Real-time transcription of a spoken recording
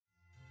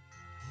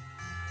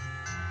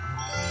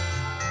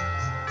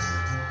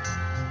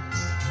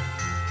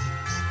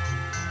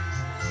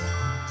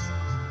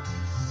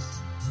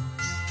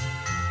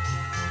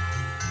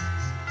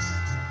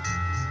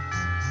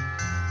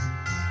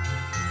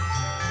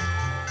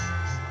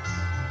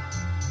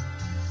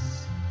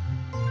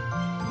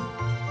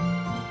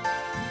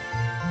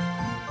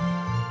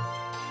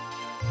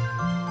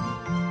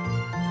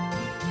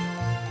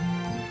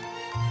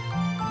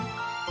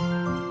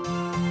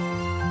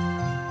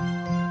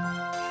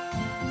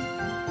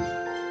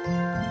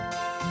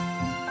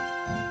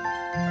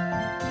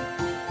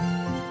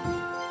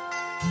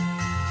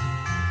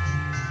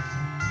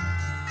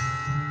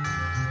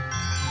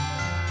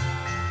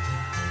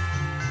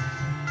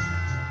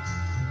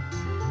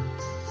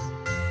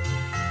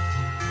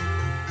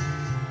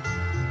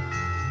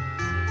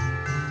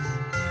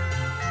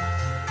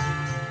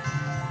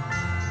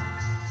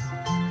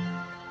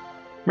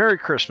Merry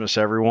Christmas,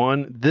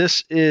 everyone.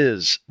 This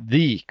is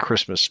the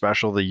Christmas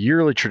special, the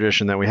yearly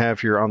tradition that we have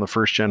here on the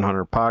First Gen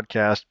Hunter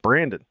podcast.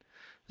 Brandon,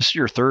 this is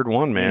your third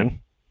one, man.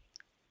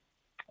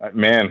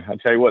 Man, I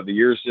tell you what, the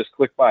years just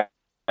click by,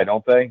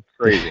 don't they? It's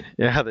crazy.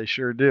 Yeah, they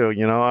sure do.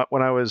 You know,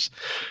 when I was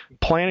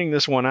planning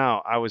this one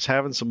out, I was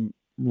having some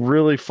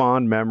really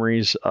fond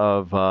memories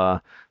of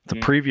the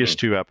previous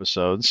two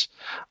episodes.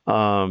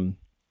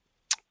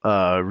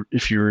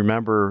 If you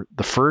remember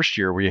the first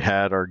year, we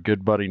had our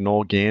good buddy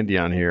Noel Gandy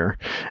on here,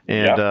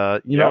 and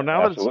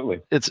now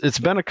absolutely. it's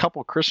been a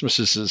couple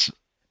Christmases.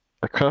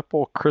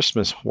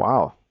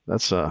 Wow,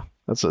 that's a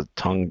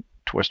tongue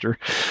twister.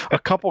 A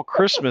couple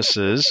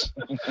Christmases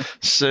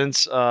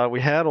since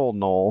we had old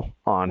Noel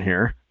on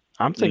here.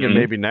 I'm thinking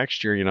maybe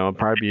next year, it'd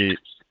probably be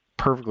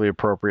perfectly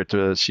appropriate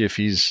to see if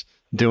he's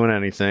doing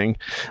anything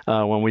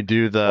when we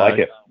do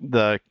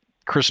the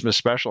Christmas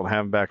special and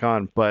have him back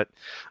on. But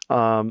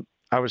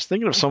I was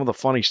thinking of some of the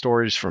funny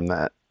stories from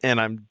that,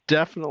 and I'm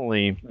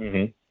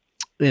definitely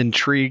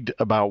intrigued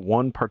about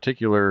one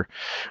particular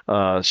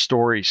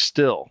story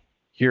still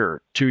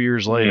here 2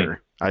 years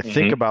later. I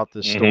think about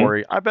this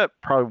story, I bet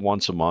probably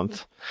once a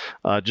month,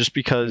 just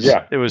because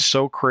it was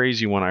so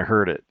crazy when I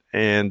heard it.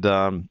 And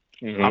I'm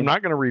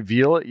not going to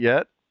reveal it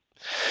yet,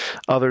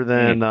 other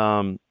than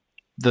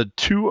the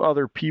two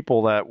other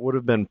people that would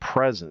have been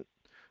present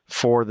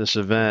for this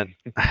event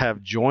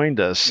have joined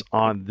us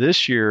on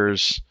this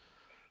year's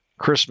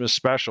Christmas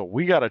special.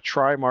 We got a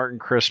Tri-Martin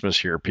Christmas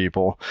here,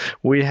 people.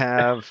 We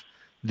have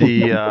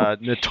the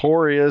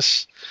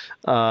notorious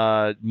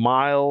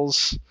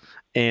Miles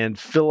and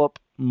Philip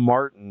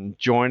Martin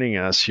joining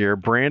us here.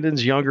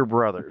 Brandon's younger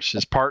brothers,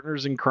 his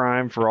partners in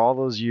crime for all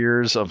those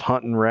years of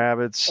hunting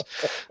rabbits,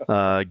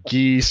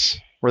 geese.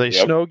 Were they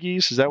snow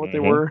geese? Is that what they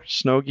were?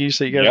 Snow geese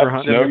that you guys were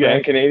hunting? Snow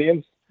and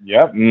Canadians.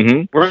 Yep.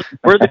 We're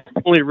the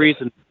only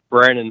reason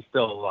Brandon's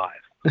still alive.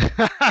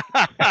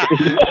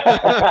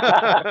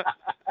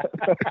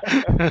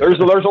 There's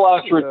a lot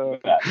of truth to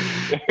that.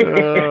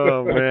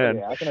 Oh man,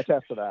 yeah, I can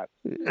attest to that.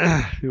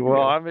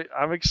 Well,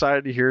 I'm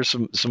excited to hear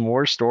some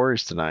more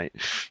stories tonight,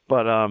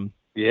 but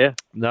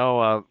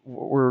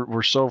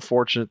we're so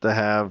fortunate to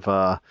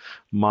have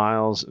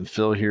Miles and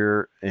Phil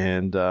here,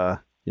 and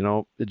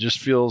it just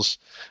feels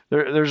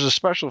there's a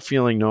special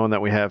feeling knowing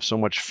that we have so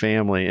much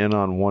family in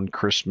on one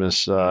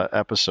Christmas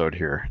episode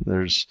here.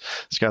 It's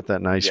got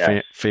that nice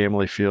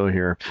family feel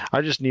here.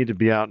 I just need to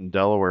be out in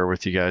Delaware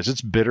with you guys.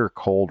 It's bitter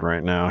cold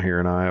right now here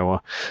in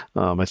Iowa.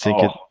 I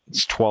think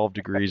it's 12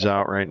 degrees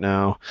out right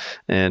now,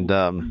 and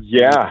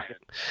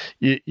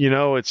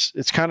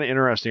it's kind of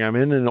interesting. I'm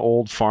in an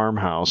old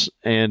farmhouse,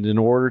 and in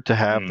order to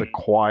have the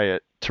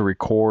quiet to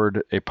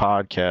record a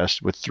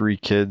podcast with three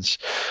kids,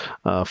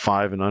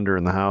 5 and under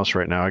in the house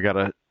right now, I got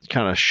to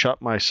kind of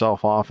shut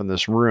myself off in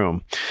this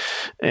room.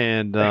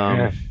 And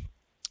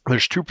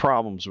there's two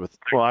problems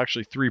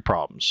actually 3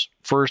 problems.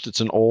 First, it's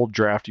an old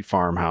drafty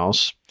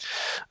farmhouse.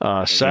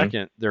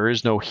 Second, there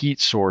is no heat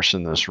source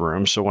in this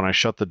room. So when I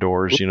shut the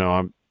doors,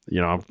 I'm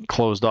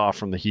closed off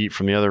from the heat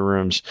from the other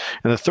rooms.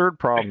 And the third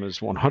problem is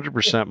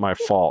 100% my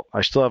fault.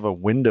 I still have a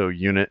window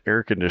unit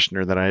air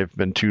conditioner that I have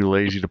been too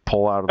lazy to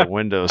pull out of the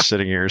window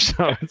sitting here.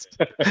 So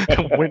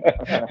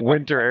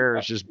winter air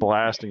is just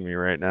blasting me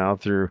right now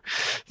through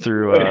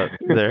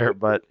there.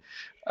 But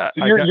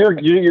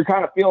you're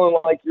kind of feeling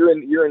like you're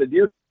in a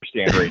deer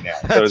stand right now.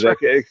 So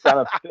it's kind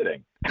of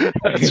fitting.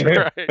 That's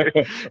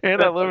right.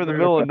 And I live in the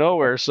middle of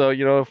nowhere, so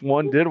if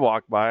one did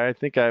walk by, I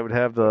think I would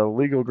have the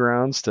legal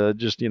grounds to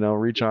just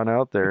reach on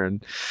out there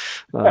and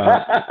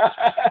let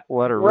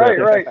her rip.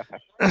 Right.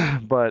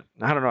 But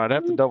I don't know. I'd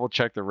have to double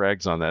check the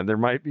regs on that. There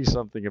might be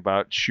something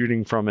about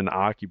shooting from an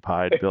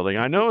occupied building.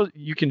 I know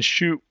you can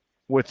shoot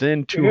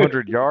within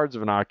 200 yards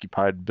of an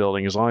occupied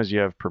building as long as you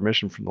have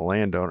permission from the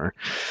landowner.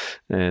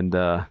 And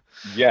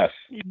yes,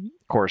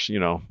 of course,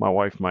 my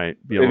wife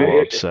might be a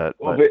little upset.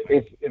 Well, but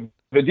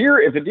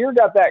if the deer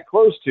got that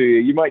close to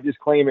you, you might just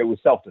claim it was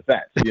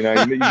self-defense. You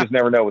just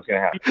never know what's going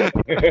to happen.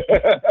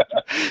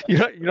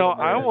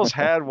 I almost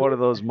had one of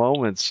those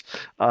moments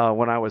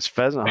when I was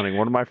pheasant hunting,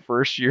 one of my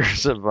first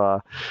years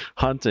of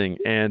hunting,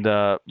 and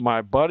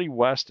my buddy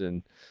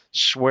Weston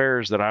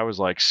swears that I was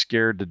like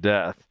scared to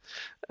death.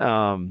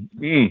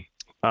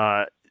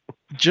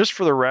 Just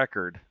for the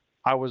record,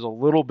 I was a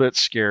little bit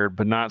scared,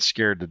 but not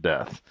scared to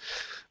death.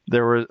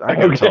 I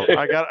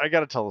got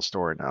to tell the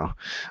story now.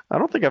 I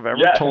don't think I've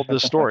ever told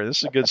this story. This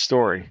is a good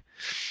story.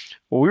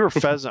 Well, we were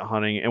pheasant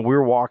hunting, and we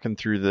were walking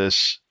through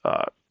this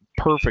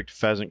perfect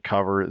pheasant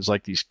cover. It's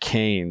like these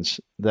canes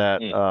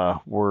that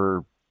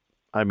were,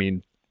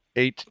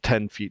 8 to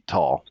 10 feet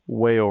tall,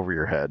 way over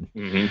your head,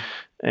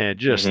 and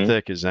just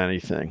thick as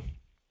anything.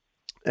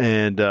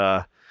 And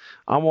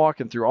I'm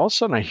walking through. All of a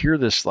sudden, I hear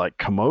this like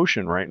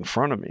commotion right in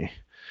front of me.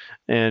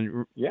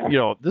 And,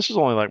 this is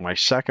only like my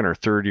second or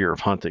third year of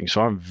hunting,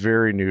 so I'm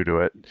very new to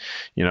it,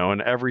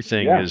 and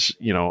everything is,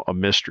 a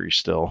mystery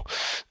still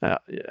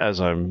as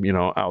I'm,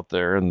 out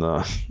there in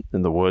the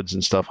woods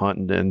and stuff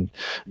hunting.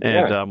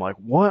 And I'm like,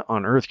 what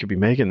on earth could be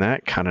making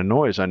that kind of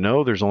noise? I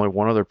know there's only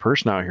one other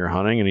person out here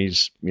hunting, and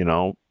he's,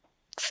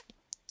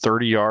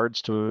 30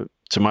 yards to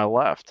my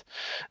left.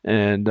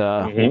 And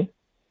all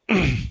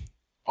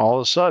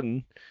of a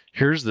sudden,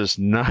 here's this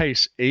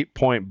nice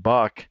 8-point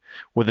buck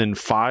within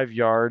 5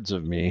 yards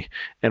of me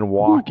and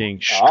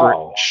walking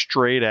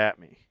straight at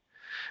me.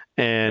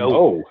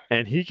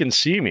 And he can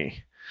see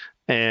me.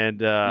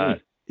 And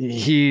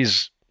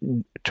he's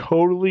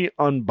totally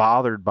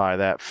unbothered by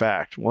that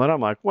fact. Well, then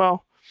I'm like,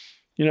 well,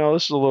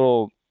 this is a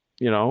little,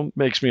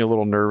 makes me a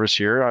little nervous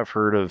here. I've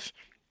heard of,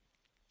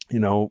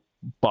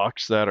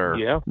 bucks that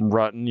are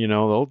rutting,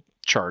 they'll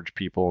charge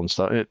people and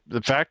stuff.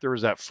 The fact there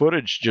was that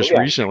footage just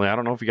recently, I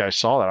don't know if you guys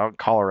saw that out in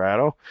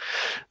Colorado,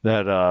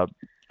 that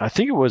I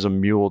think it was a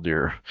mule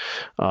deer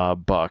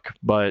buck,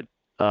 but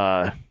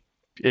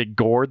it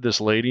gored this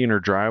lady in her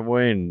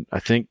driveway, and I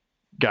think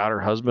got her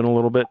husband a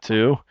little bit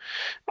too.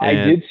 I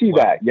did see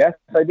that. Yes,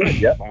 I did.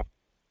 Yep.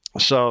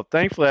 So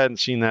thankfully I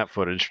hadn't seen that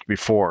footage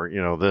before,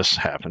 this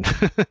happened,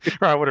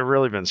 or I would have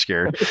really been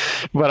scared.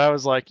 But I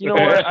was like,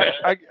 what?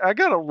 I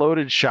got a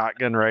loaded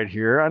shotgun right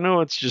here. I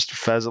know it's just a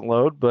pheasant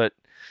load, but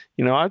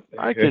I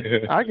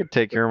could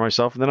take care of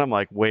myself. And then I'm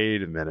like,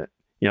 wait a minute.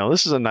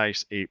 This is a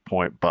nice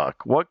 8-point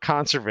buck. What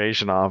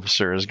conservation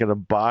officer is going to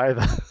buy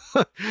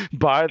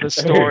the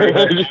story?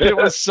 It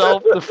was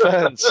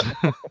self-defense.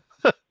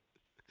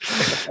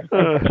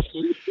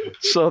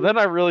 So then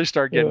I really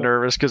start getting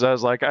nervous because I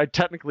was like, I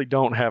technically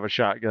don't have a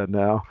shotgun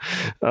now.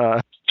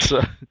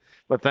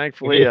 But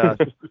thankfully,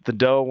 the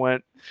doe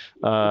went,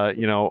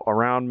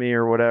 around me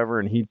or whatever,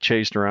 and he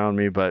chased around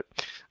me. But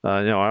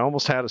I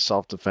almost had a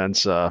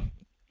self-defense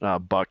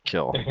buck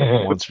kill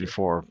once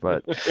before.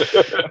 But isn't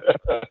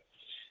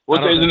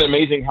it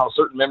amazing how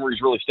certain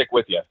memories really stick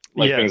with you,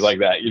 things like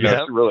that?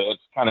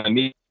 It's kind of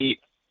neat.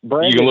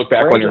 Brandon, you can look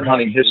back on your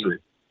hunting history.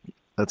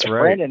 That's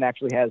right.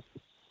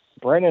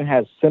 Brandon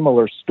has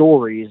similar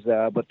stories,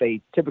 but they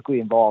typically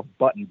involve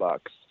button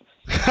bucks.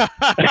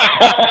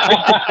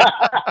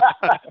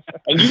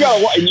 And you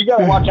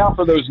gotta watch out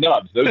for those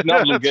nubs. Those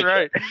nubs will get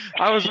right.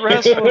 I was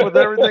wrestling with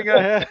everything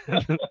I had,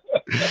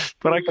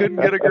 but I couldn't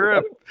get a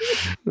grip.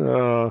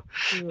 No,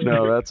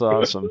 that's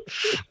awesome.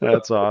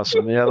 That's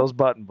awesome. Yeah, those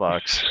button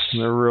bucks,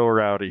 they're real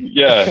rowdy.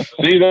 Yeah.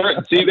 They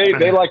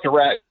like to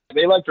rag.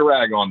 They like to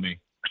rag on me.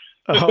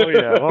 Oh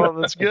yeah, well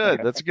that's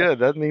good. That's good.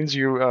 That means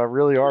you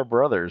really are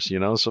brothers.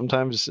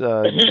 Sometimes you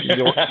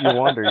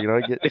wonder.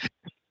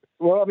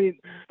 Well, I mean,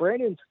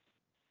 Brandon's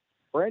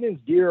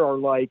deer are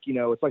like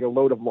it's like a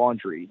load of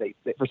laundry. They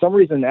for some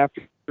reason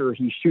after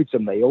he shoots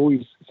them, they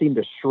always seem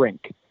to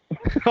shrink.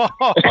 100%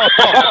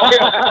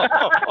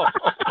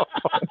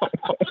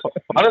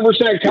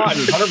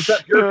 cotton,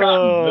 100% pure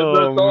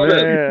cotton. Oh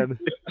man!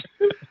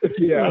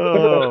 Yeah.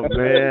 Oh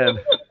man!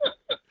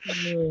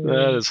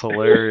 That is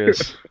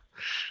hilarious.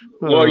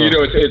 Well,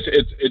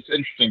 it's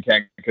interesting,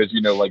 Ken, because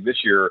like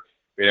this year,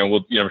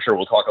 I'm sure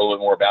we'll talk a little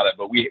bit more about it,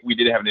 but we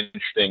did have an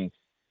interesting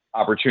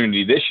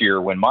opportunity this year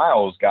when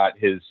Miles got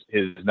his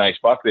nice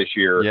buck this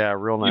year. Yeah,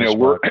 real nice.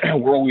 We're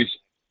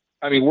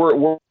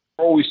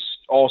always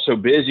also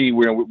busy.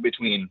 We're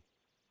between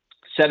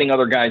setting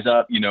other guys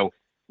up.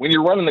 When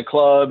you're running the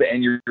club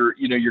and you're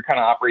kind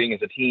of operating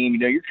as a team.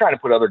 You're trying to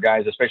put other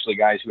guys, especially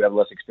guys who have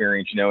less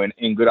experience,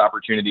 in good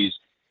opportunities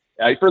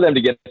for them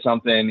to get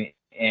something.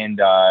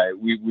 And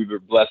we were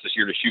blessed this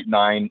year to shoot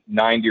nine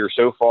deer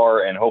so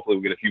far, and hopefully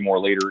we'll get a few more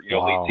later,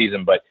 late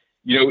season. But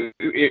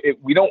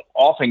we don't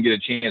often get a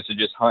chance to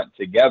just hunt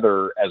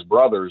together as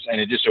brothers. And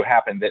it just so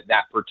happened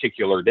that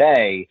particular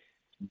day,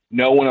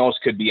 no one else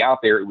could be out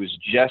there. It was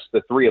just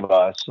the three of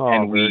us,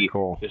 and we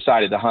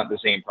decided to hunt the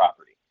same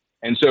property.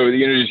 And so, as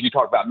you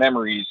talk about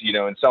memories,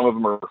 and some of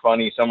them are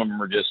funny, some of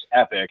them are just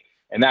epic.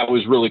 And that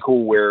was really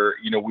cool where,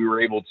 we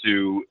were able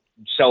to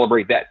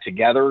celebrate that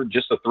together,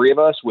 just the three of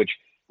us, which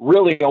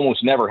really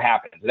almost never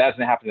happens. It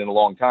hasn't happened in a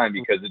long time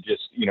because it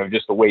just,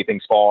 just the way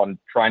things fall and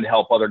trying to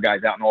help other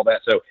guys out and all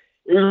that. So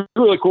it was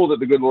really cool that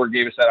the good Lord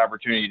gave us that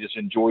opportunity to just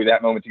enjoy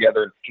that moment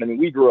together. I mean,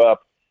 we grew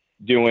up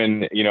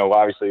doing,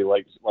 obviously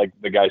like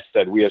the guy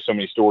said, we have so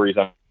many stories.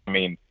 I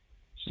mean,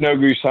 snow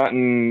goose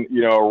hunting,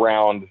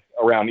 around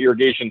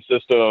irrigation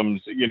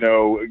systems,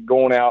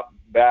 going out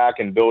back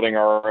and building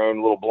our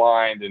own little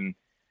blind and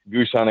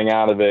goose hunting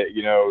out of it,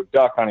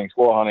 duck hunting,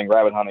 squirrel hunting,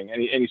 rabbit hunting,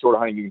 any sort of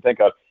hunting you can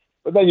think of.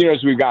 But then,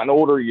 as we've gotten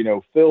older,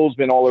 Phil's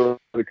been all over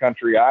the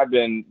country. I've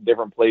been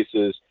different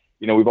places.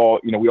 We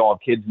all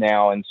have kids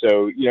now. And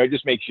so, it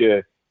just makes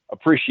you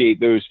appreciate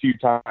those few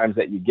times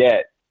that you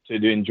get to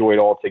enjoy it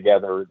all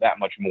together that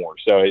much more.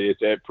 So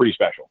it's pretty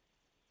special.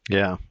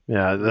 Yeah.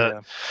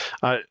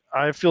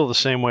 I feel the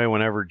same way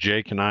whenever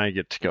Jake and I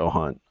get to go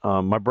hunt.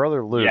 My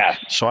brother Luke,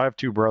 so I have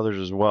two brothers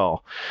as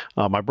well.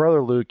 My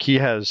brother Luke, he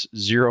has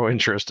zero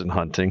interest in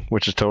hunting,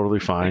 which is totally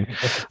fine.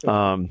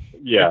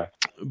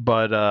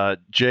 But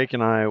Jake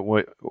and I,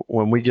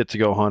 when we get to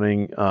go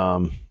hunting,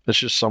 it's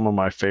just some of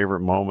my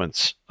favorite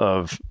moments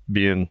of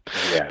being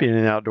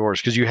in the outdoors,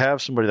 because you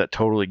have somebody that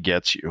totally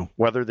gets you,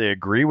 whether they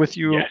agree with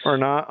you or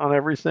not on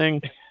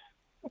everything.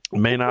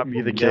 May not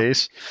be the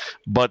case,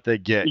 but they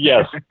get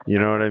Yes. you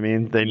know what I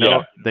mean? They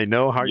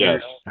know how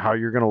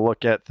you're going to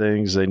look at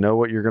things. They know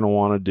what you're going to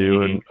want to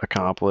do and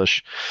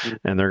accomplish,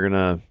 and they're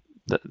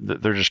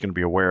just going to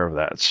be aware of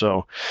that.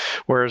 So,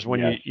 whereas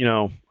when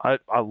I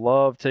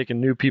love taking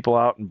new people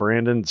out, and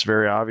Brandon, it's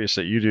very obvious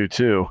that you do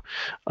too.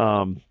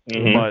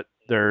 But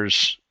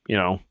there's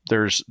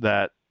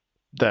that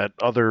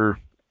other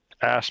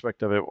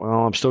aspect of it.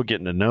 Well, I'm still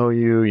getting to know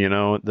you,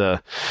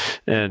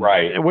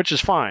 which is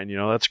fine,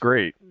 that's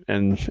great.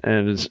 It's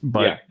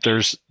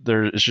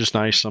just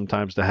nice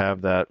sometimes to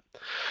have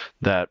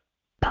that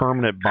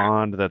permanent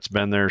bond that's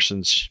been there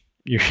since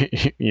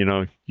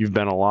you've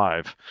been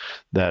alive,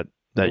 that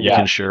you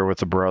can share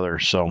with a brother.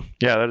 So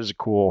yeah, that is a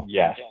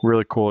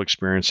really cool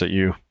experience that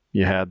you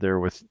had there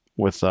with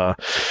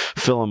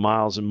Phil and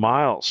Miles. And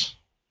Miles,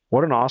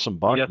 what an awesome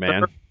buck,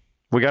 man. Sir.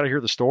 We got to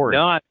hear the story.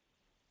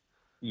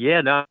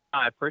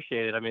 I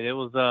appreciate it. I mean, it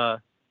was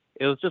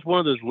just one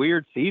of those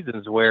weird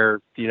seasons where,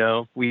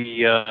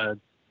 we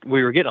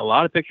were getting a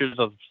lot of pictures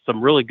of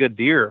some really good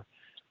deer,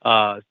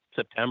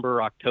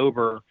 September,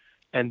 October.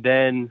 And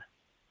then,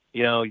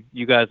 you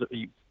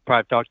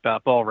probably talked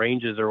about fall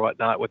ranges or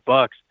whatnot with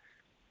bucks.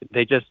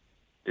 It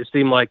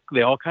seemed like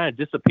they all kind of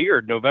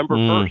disappeared November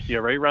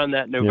 1st, right around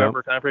that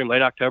November timeframe,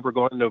 late October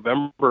going to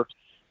November.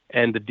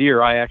 And the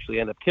deer I actually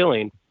ended up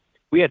killing,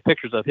 we had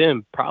pictures of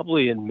him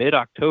probably in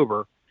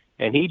mid-October,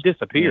 and he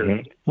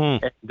disappeared.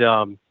 And,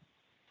 it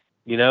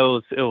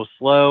was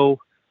slow.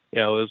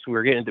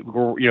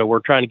 We're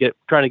trying to get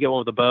one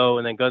with a bow,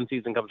 and then gun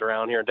season comes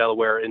around here in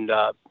Delaware in,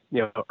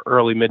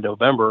 early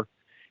mid-November.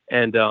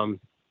 And,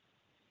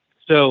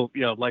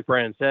 like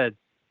Brandon said,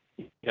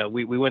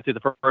 we went through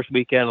the first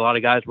weekend. A lot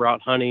of guys were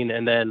out hunting,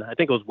 and then I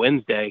think it was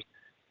Wednesday,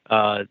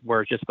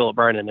 where it's just Philip,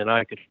 Brandon, and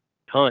I could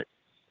hunt.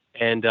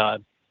 And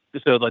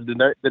so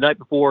the night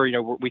before,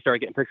 we started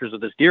getting pictures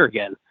of this deer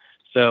again.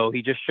 So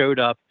he just showed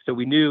up. So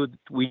we knew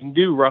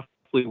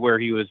roughly where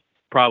he was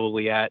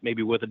probably at,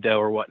 maybe with a doe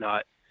or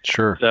whatnot.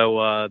 Sure.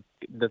 So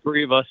the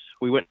three of us,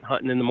 we went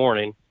hunting in the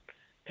morning,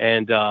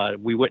 and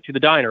we went to the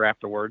diner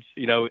afterwards.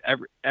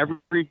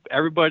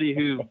 Everybody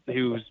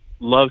who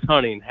loves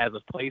hunting has a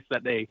place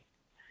that they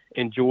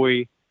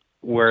enjoy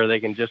where they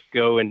can just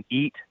go and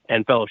eat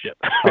and fellowship.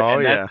 Oh,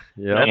 and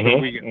that's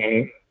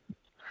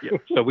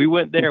so we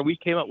went there. We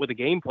came up with a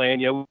game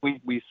plan.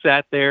 We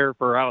sat there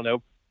for, I don't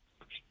know,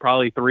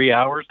 probably 3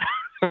 hours.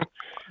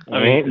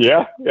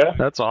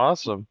 That's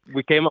awesome.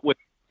 We came up with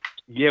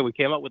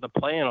a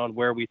plan on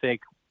where we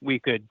think we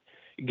could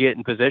get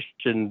in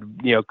position,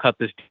 cut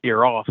this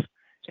deer off.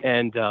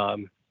 And,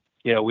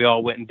 we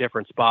all went in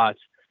different spots.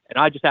 And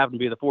I just happened to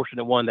be the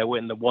fortunate one that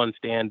went in the one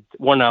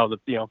out of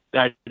the,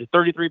 I had a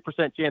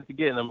 33% chance of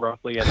getting them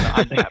roughly. And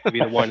I just happened to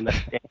be the one in that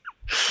stand.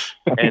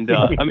 And,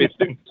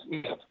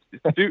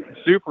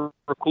 it's super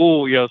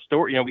cool,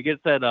 story. We get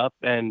set up,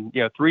 and,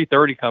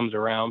 3:30 comes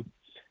around.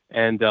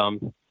 And,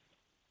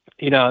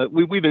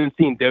 we've been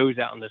seeing does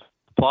out in this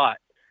plot,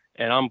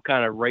 and I'm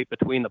kind of right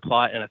between the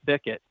plot and a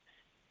thicket.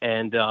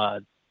 And,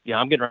 I'm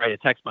getting ready to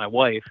text my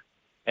wife,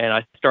 and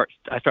I start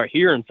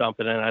hearing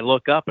something, and I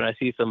look up and I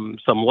see some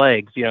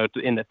legs,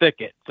 in the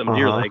thicket, some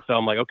deer legs. So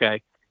I'm like,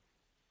 okay,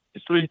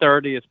 it's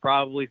 3:30. It's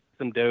probably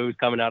some does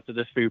coming out to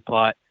this food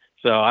plot.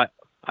 So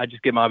I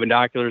just get my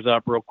binoculars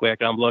up real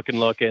quick. I'm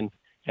looking,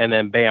 and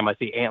then bam, I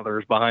see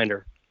antlers behind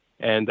her.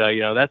 And,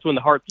 that's when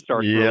the heart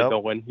starts really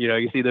going.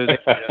 You see those.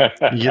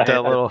 You get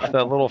that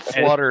little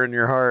flutter in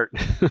your heart.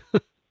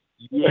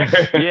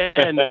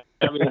 And I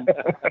mean,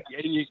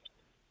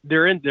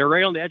 they're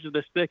right on the edge of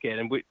this thicket,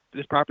 and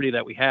this property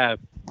that we have,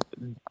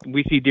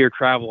 we see deer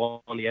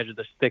travel on the edge of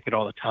this thicket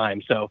all the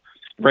time. So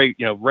right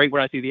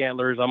when I see the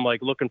antlers, I'm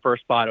like looking for a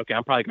spot. Okay,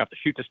 I'm probably gonna have to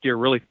shoot this deer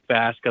really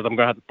fast because I'm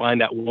gonna have to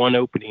find that one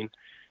opening.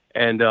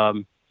 And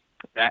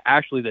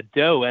actually, the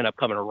doe ended up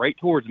coming right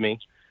towards me.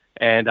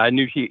 And I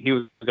knew he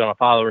was going to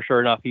follow her. Sure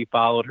enough, he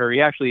followed her.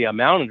 He actually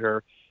mounted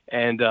her,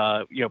 and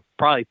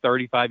probably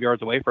 35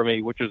 yards away from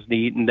me, which was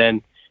neat. And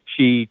then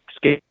she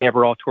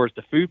scampered off towards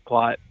the food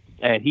plot,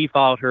 and he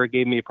followed her.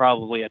 Gave me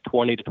probably a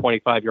 20 to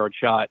 25 yard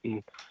shot.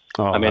 And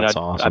that's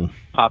awesome.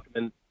 I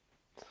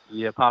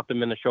popped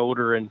him in the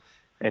shoulder, and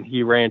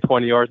he ran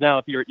 20 yards. Now,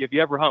 if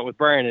you ever hunt with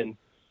Brandon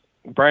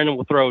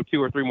will throw 2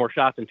 or 3 more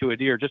shots into a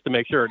deer just to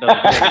make sure it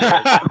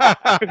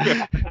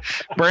doesn't.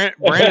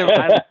 Brandon,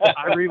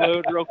 I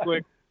reload real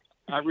quick,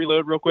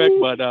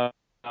 but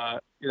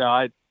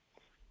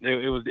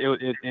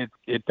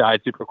it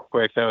died super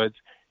quick. So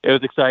it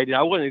was exciting.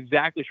 I wasn't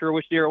exactly sure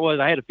which deer it was.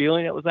 I had a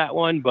feeling it was that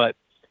one, but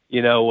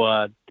it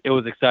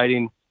was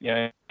exciting.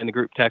 In the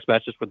group text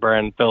message with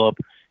Brandon and Philip,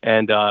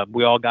 and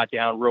we all got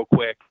down real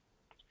quick.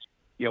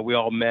 We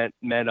all met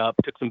up,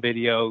 took some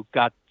video,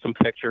 got some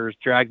pictures,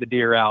 dragged the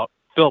deer out.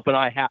 Philip and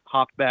I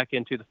hopped back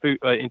into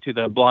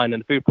the blind in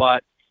the food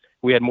plot.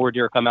 We had more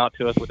deer come out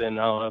to us within,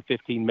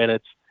 15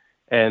 minutes.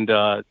 And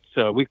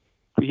so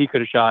he could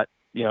have shot,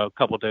 a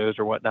couple of does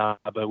or whatnot,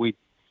 but we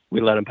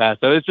let him pass.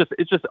 So it's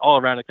just all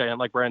around exciting.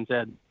 Like Brandon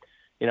said,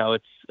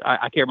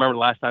 I can't remember the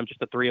last time just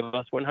the three of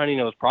us went hunting.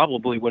 It was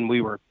probably when we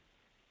were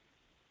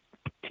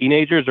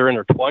teenagers or in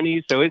their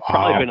 20s. So it's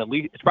probably been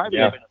been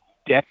a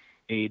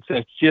decade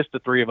since just the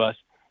three of us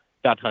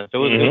got to hunt.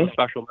 So it was a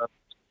special moment.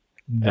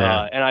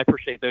 And I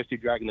appreciate those two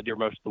dragging the deer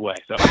most of the way.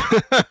 So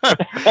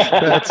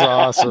that's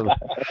awesome.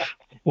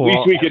 Well,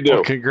 least we could do.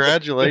 Well,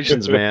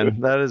 congratulations,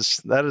 man. That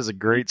is a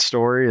great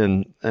story,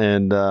 and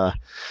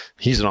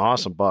he's an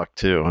awesome buck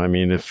too. I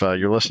mean, if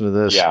you're listening to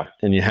this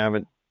and you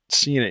haven't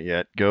seen it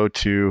yet, go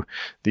to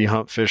the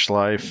Hunt Fish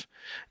Life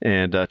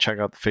and check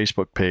out the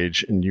Facebook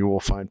page, and you will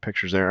find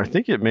pictures there. I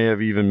think it may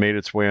have even made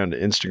its way onto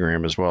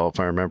Instagram as well, if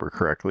I remember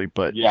correctly.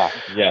 But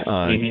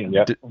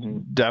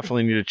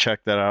definitely need to check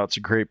that out. It's a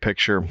great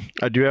picture.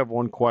 I do have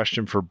one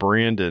question for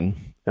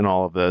Brandon in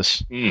all of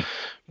this.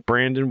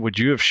 Brandon, would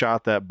you have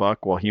shot that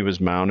buck while he was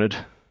mounted?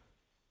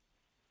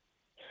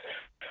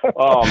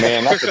 Oh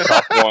man, that's a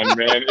tough one,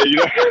 man. You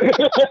know,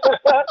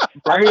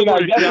 I mean,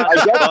 I guess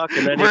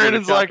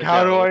Brandon's like,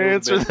 how do I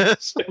answer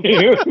this?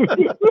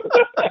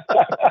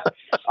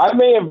 I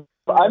may have,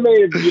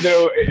 you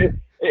know,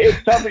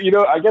 it's tough. You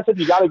know, I guess if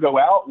you got to go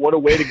out, what a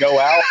way to go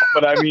out.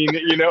 But I mean,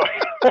 you know,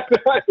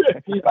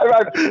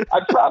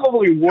 I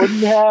probably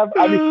wouldn't have.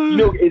 I mean, you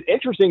know, it's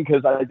interesting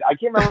because I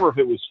can't remember if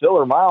it was Phil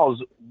or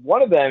Miles.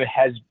 One of them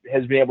has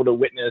been able to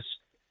witness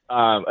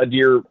a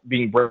deer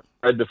being bred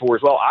before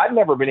as well. I've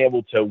never been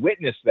able to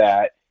witness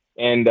that.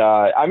 And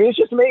I mean, it's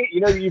just amazing.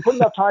 You know, you put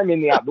enough time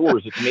in the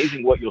outdoors, it's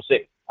amazing what you'll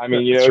see. I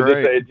mean, you know,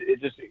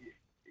 it just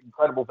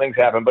incredible things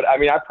happen. But I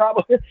mean,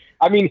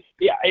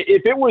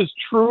 if it was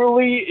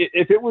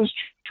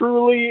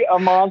truly a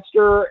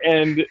monster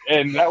and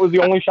that was the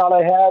only shot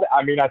I had,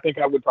 I mean, I think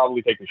I would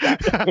probably take the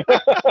shot.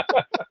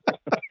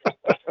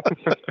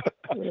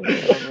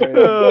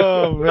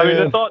 Oh, man. I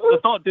mean, the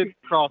thought did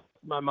cross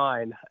my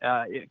mind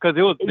because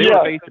they were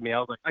facing me. I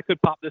was like, I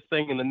could pop this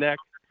thing in the neck,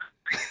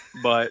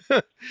 but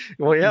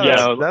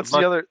well, that's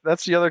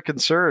the other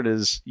concern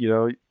is, you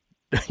know,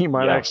 you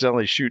might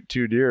accidentally shoot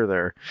two deer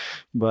there,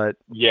 but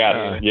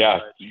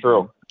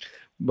true.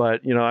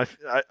 But you know,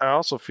 I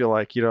also feel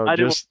like, you know,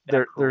 just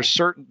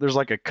there's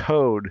like a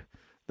code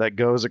that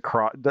goes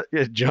across,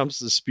 it jumps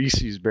the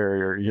species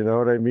barrier. You know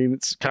what I mean?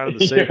 It's kind of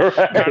the same,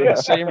 kind of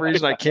the same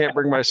reason I can't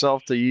bring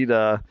myself to eat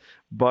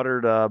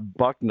buttered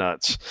buck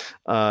nuts.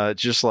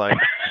 Just like,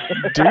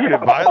 dude,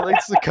 it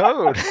violates the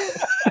code.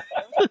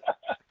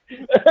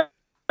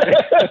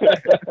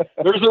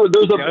 There's a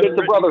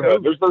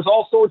brotherhood. There's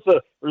all sorts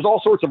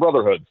of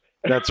brotherhoods.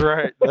 That's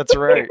right. That's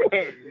right.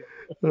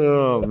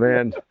 Oh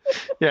man.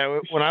 Yeah.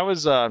 When I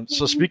was,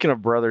 so speaking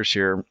of brothers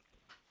here,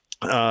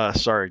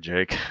 sorry,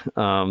 Jake.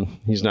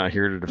 He's not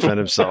here to defend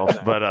himself,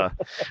 but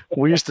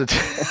we used to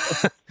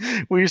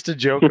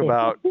joke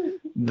about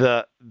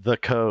the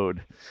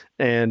code,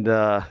 and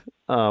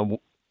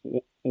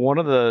one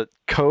of the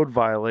code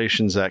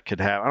violations that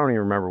could happen, I don't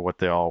even remember what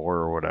they all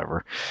were or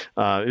whatever.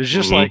 It was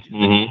just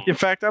in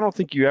fact, I don't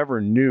think you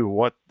ever knew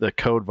what the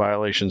code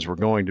violations were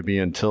going to be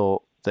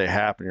until they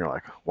happened. You're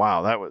like,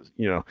 wow, that was,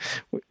 you know,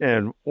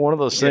 and one of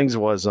those things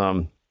was,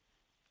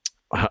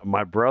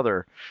 my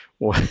brother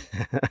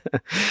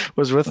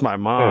was with my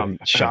mom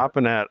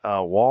shopping at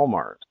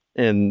Walmart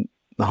in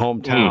the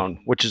hometown,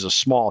 which is a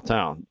small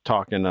town,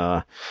 talking,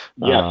 I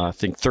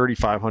think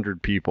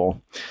 3,500 people.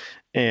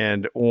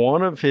 And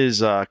one of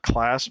his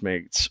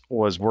classmates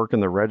was working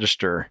the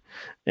register,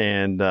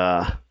 and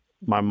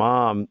my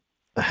mom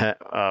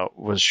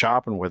was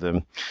shopping with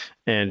him,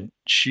 and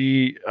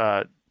she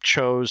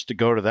chose to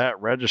go to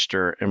that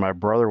register, and my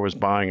brother was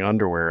buying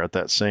underwear at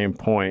that same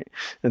point.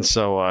 And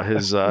so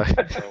his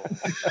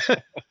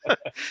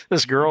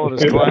this girl in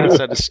his class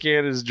had to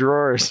scan his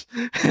drawers,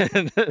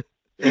 and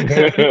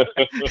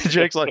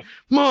Jake's like,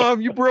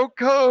 "Mom, you broke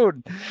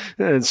code."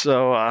 And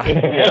so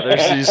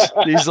there's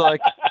these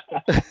like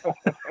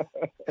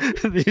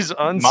these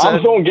unsaid,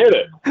 moms don't get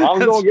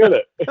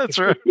it. That's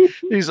right.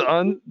 These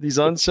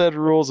unsaid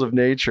rules of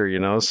nature, you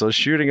know. So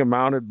shooting a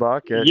mounted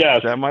buck,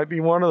 that might be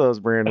one of those,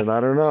 Brandon. I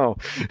don't know.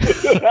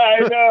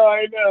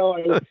 I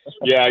know.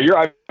 Yeah, you'd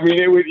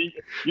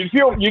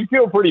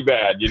feel pretty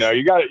bad, you know.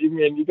 You gotta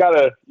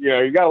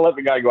let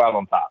the guy go out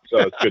on top. So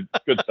it's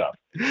good stuff.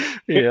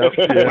 Yeah.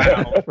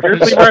 Wow.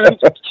 Seriously, Brandon,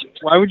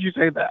 why would you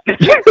say that?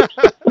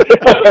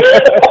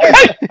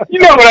 You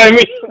know what I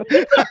mean.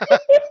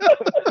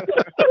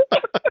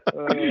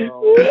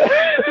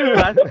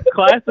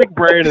 Classic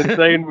Brandon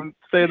saying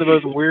the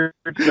most weird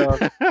stuff.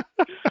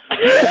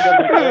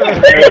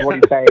 What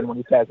he's saying when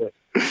he says it.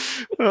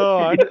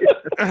 Oh,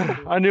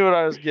 I knew what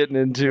I was getting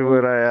into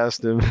when I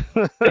asked him.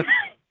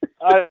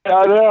 I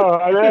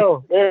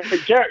know.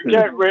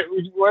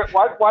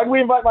 Why'd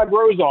we invite my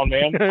bros on,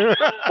 man?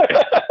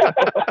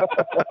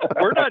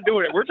 We're not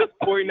doing it. We're just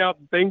pointing out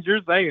the things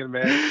you're saying,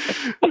 man.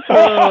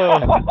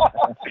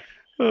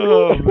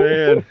 Oh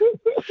man,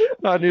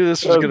 I knew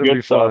this was going to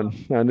be fun.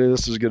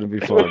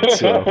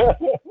 So,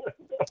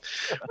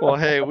 well,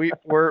 hey,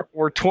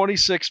 we're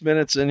 26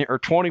 minutes in, or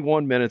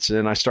 21 minutes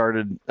in. I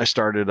started a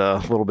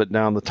little bit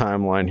down the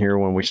timeline here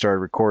when we started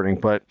recording,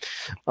 but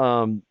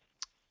I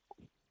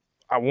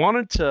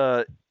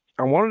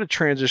wanted to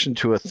transition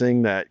to a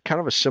thing that kind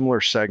of a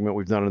similar segment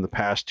we've done in the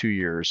past 2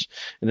 years,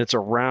 and it's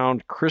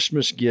around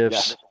Christmas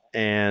gifts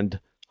and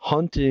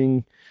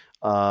hunting,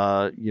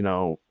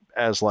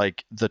 as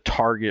like the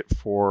target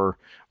for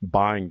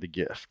buying the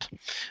gift.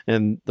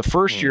 And the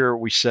first year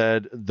we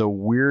said the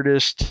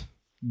weirdest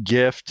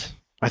gift.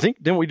 I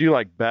think, didn't we do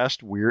like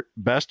best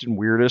and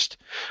weirdest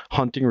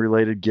hunting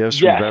related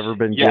gifts we've ever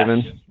been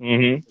given?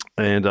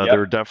 Mm-hmm. And there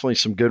were definitely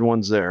some good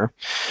ones there.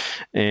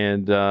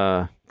 And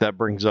that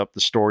brings up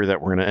the story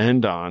that we're going to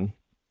end on,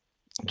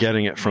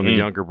 getting it from the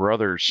younger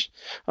brother's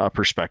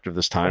perspective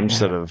this time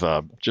instead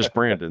of just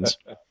Brandon's.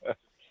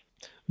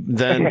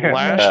 Then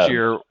last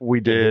year we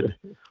did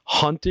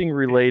hunting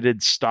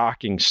related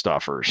stocking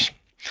stuffers.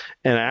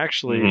 And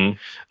actually,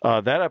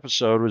 that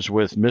episode was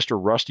with Mr.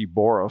 Rusty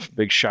Boroff.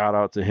 Big shout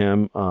out to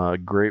him.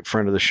 Great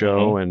friend of the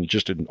show and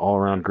just an all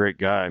around great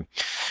guy.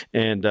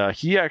 And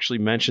he actually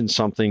mentioned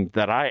something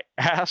that I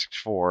asked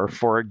for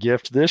a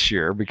gift this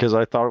year because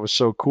I thought it was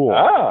so cool.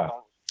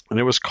 And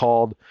it was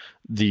called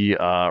the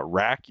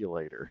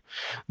Raculator,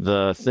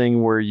 the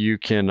thing where you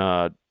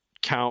can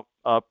count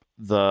up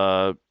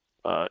the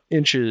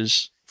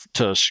inches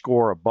to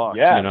score a buck,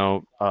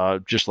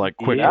 just like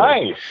quickly.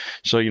 Nice.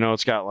 So,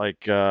 it's got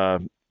like the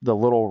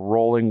little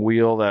rolling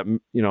wheel that,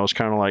 is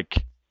kind of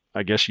like,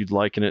 I guess you'd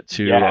liken it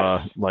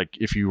to like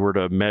if you were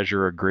to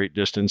measure a great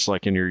distance,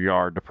 like in your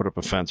yard to put up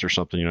a fence or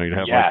something, you'd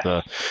have like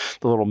the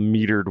little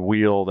metered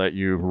wheel that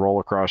you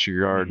roll across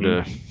your yard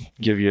to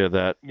give you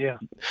that. Yeah.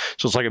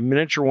 So it's like a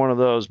miniature one of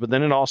those, but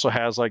then it also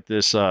has like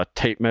this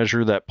tape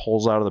measure that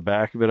pulls out of the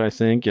back of it, I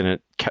think, and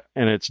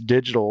it's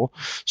digital.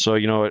 So,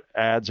 it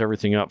adds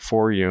everything up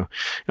for you.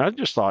 And I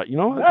just thought,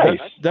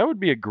 that would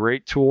be a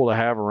great tool to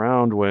have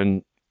around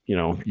when,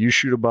 you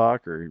shoot a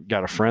buck or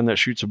got a friend that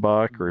shoots a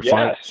buck or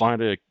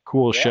find a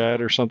cool shed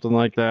or something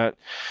like that,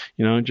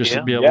 just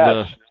to be able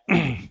to,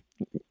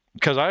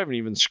 because I haven't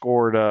even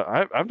scored,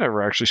 I've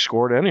never actually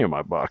scored any of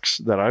my bucks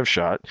that I've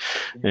shot.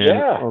 And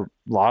a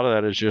lot of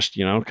that is just,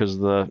 because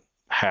of the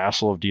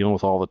hassle of dealing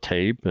with all the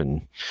tape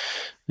and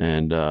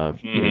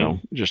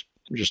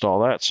just all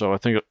that. So I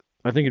think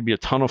it'd be a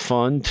ton of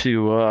fun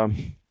to,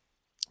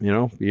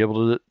 be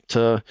able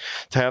to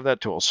have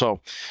that tool.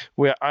 So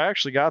I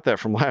actually got that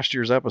from last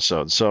year's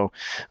episode. So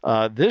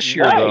this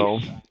year, though,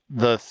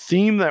 the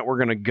theme that we're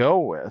going to go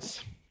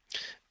with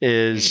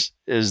is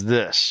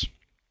this,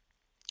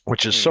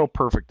 which is so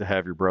perfect to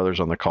have your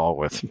brothers on the call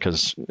with,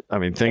 because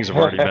things have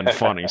already been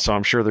funny. So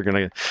I'm sure they're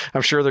going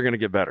to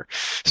get better.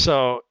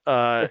 So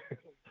and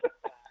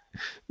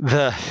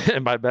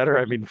by better,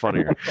 I mean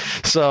funnier.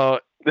 So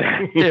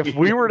if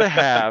we were to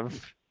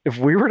have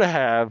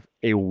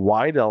a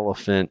white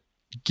elephant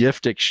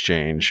gift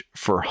exchange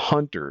for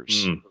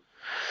hunters,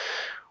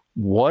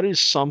 what is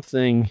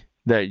something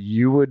that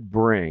you would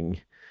bring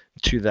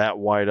to that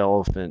white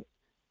elephant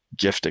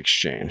gift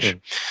exchange?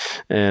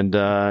 And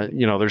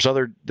there's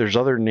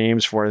other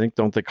names for it. I think,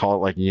 don't they call it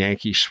like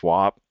Yankee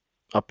Swap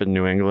up in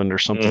New England or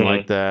something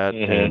like that?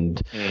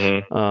 And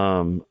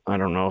I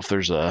don't know if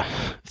there's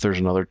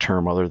another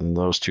term other than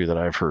those two that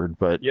I've heard,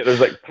 but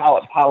there's like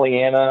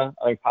Pollyanna.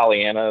 I think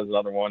Pollyanna is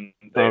another one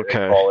they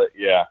call it.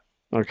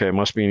 Okay, it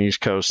must be an East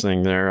Coast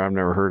thing there. I've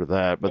never heard of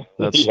that, but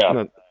that's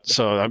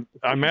so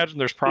I imagine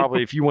there's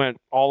probably, if you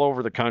went all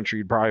over the country,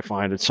 you'd probably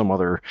find it some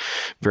other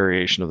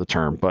variation of the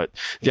term. But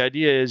the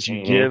idea is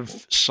you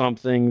give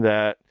something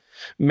that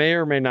may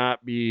or may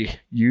not be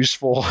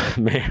useful,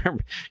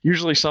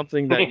 usually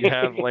something that you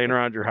have laying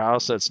around your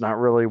house that's not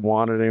really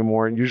wanted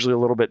anymore, and usually a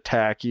little bit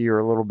tacky or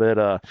a little bit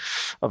of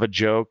a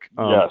joke.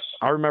 I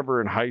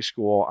remember in high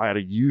school, I had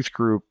a youth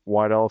group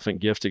white elephant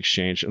gift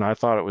exchange, and I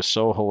thought it was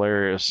so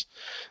hilarious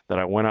that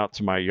I went out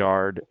to my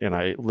yard and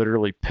I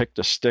literally picked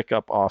a stick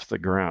up off the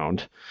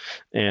ground,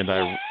 and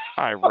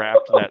I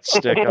wrapped that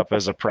stick up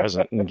as a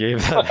present and gave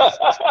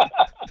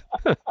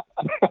that.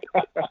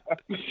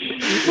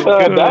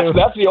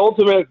 That's the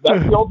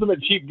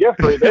ultimate cheap gift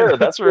right there.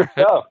 That's right.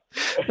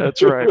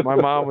 That's right. My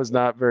mom was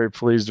not very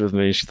pleased with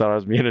me. She thought I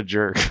was being a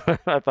jerk.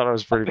 I thought it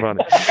was pretty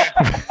funny.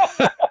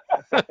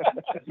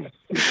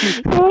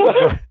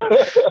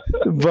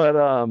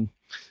 but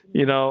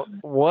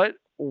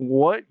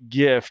what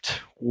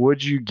gift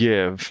would you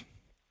give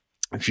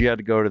if you had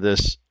to go to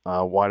this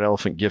white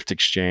elephant gift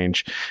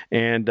exchange?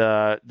 And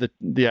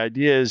the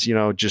idea is,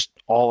 just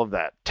all of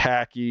that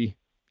tacky,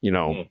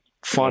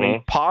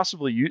 funny,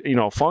 possibly,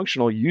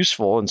 functional,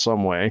 useful in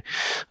some way,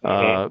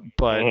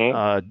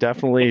 but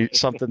definitely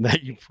something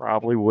that you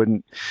probably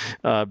wouldn't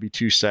be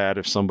too sad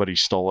if somebody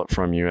stole it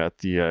from you at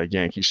the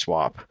Yankee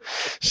Swap.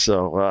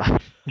 So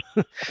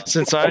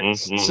since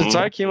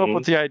I came up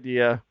with the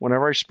idea,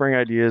 whenever I spring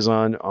ideas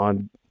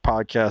on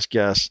podcast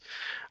guests,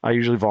 I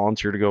usually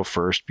volunteer to go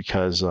first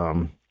because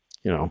I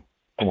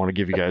want to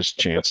give you guys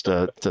a chance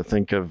to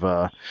think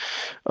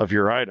of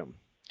your item.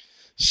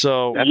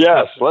 So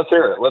yes, let's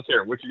hear it. What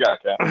you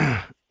got,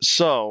 Kat?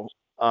 So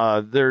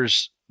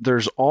there's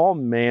all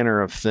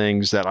manner of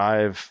things that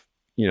I've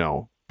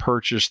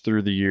purchased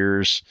through the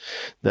years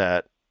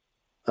that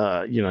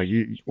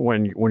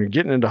when you're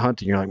getting into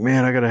hunting, you're like,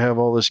 man, I got to have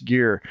all this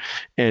gear,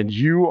 and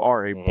you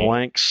are a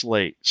blank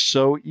slate,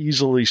 so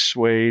easily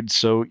swayed,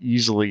 so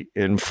easily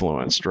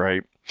influenced,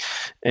 right?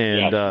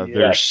 And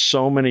there's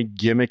so many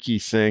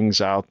gimmicky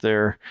things out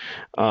there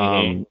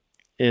in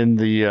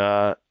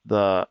the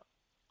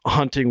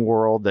hunting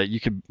world that you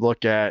could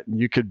look at and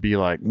you could be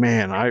like,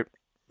 man, I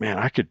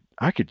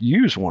could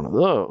use one of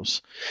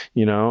those,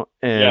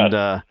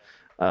 and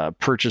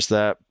purchase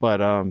that. But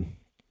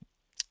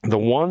the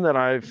one that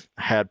I've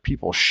had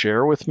people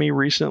share with me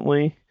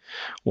recently,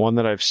 one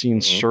that I've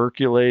seen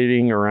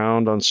circulating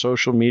around on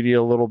social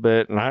media a little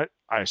bit, and I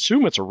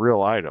assume it's a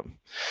real item.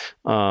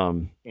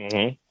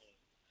 I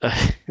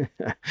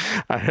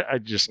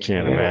just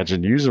can't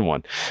imagine using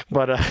one,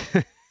 but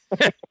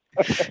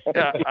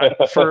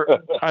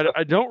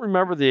I don't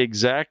remember the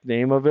exact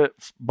name of it,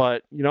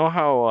 but you know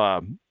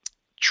how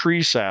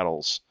tree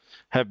saddles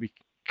have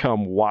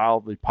become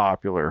wildly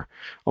popular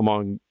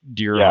among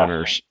deer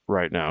hunters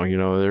right now.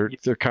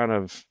 They're kind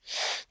of,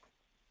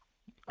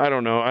 I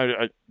don't know,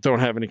 I don't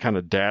have any kind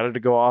of data to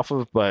go off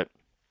of, but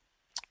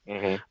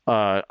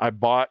I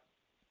bought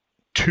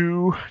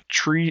two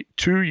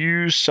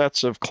used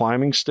sets of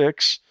climbing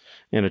sticks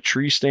and a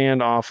tree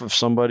stand off of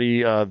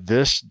somebody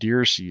this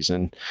deer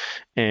season,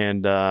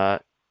 and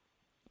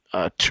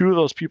two of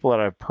those people that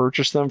I've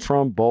purchased them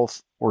from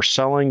both were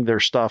selling their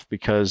stuff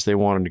because they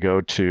wanted to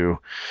go to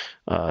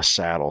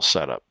saddle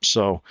setup.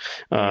 So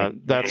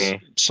that's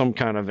some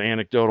kind of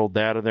anecdotal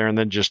data there. And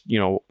then just,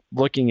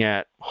 looking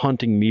at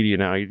hunting media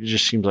now, it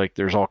just seems like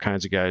there's all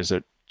kinds of guys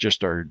that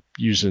just are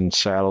using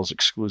saddles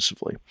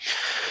exclusively.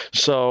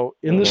 So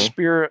in the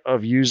spirit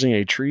of using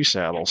a tree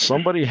saddle,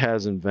 somebody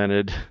has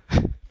invented,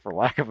 for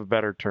lack of a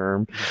better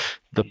term,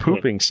 the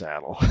pooping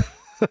saddle.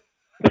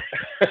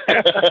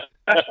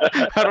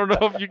 I don't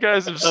know if you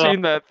guys have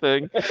seen that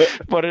thing,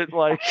 but it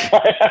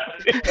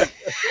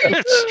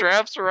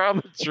straps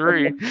around the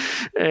tree,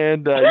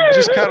 and you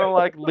just kind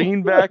of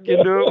lean back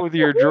into it with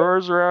your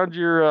drawers around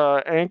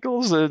your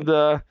ankles, and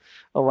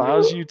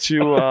allows you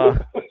to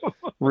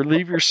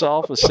relieve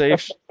yourself a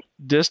safe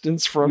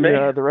distance from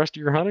the rest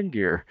of your hunting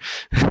gear,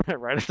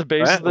 right at the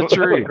base of the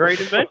tree. Great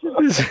invention.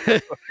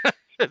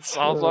 It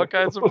solves all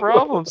kinds of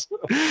problems.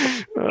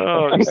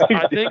 I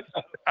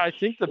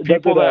think the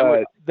people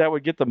that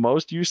would get the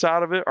most use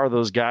out of it are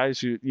those guys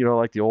who,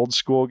 like the old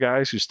school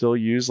guys who still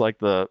use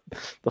the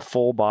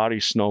full body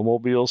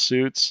snowmobile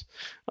suits,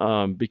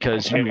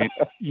 because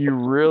you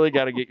really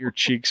got to get your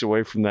cheeks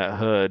away from that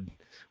hood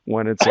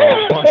when it's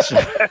all bunched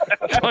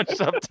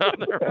up down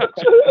there around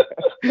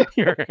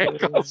your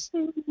ankles.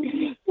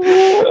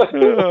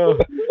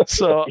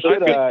 So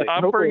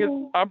I'm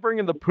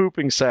bringing the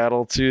pooping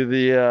saddle to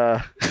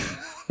the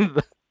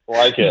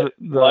like it.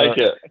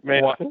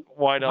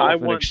 White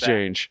Elephant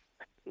Exchange.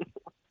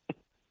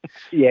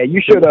 Yeah,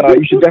 you should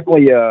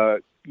definitely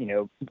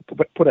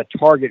put a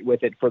target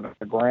with it for the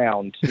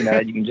ground. You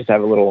can just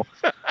have a little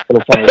fun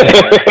with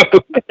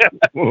it.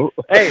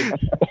 Hey,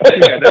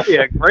 that'd be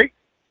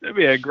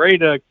a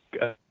great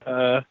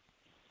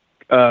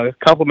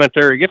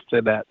complimentary gift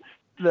to that.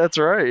 That's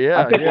right.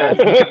 Yeah.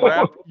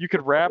 You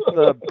could wrap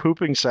the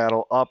pooping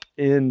saddle up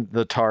in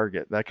the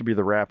target. That could be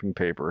the wrapping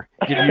paper.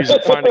 You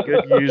could find a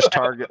good used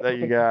target that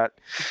you got,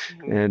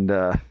 and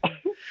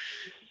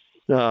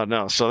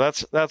no. So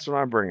that's what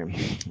I'm bringing.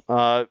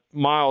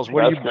 Miles,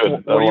 what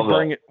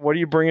do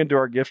you bring into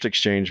our gift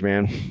exchange,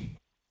 man?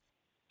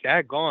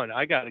 Daggone,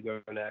 I gotta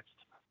go next.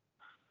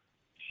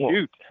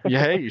 Shoot.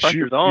 Hey,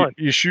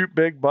 you shoot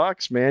big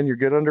bucks, man. You're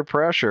good under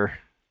pressure.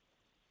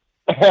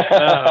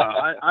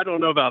 I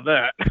don't know about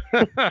that.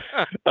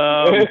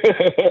 I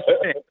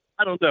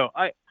don't know.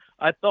 I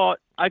thought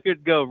I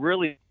could go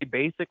really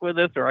basic with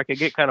this, or I could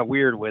get kind of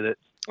weird with it.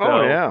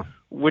 So,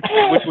 which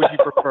would you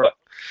prefer?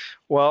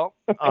 Well,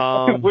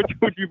 which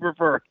would you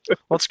prefer?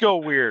 Let's go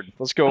weird.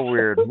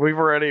 We've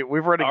already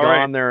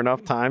gone there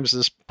enough times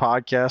this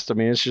podcast. I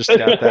mean, it's just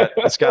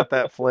got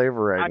that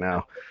flavor right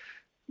now.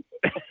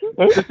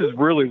 This is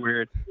really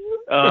weird.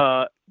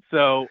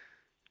 So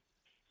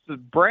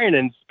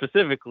Brandon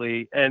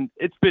specifically, and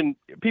it's been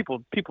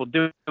people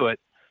do it,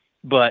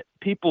 but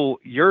people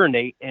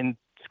urinate in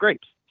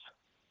scrapes.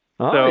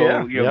 Oh,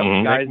 so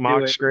yeah. Guys mock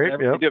do scrape.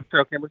 You do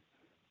trail cameras.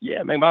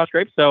 Yeah, make mock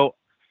scrape. So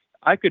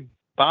I could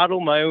bottle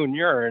my own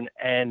urine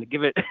and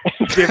give it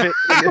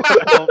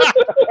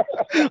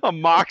a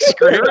mock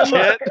scrape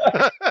kit.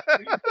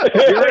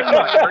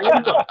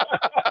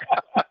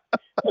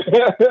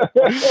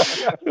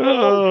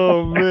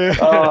 Oh man!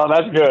 Oh,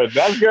 that's good.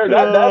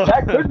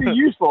 That could be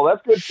useful.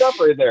 That's good stuff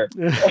right there.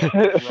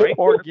 Right?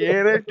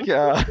 Organic.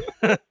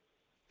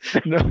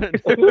 No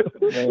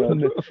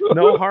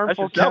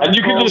harmful chemicals. And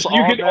you can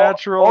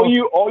natural.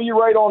 All you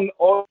write on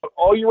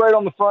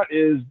the front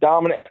is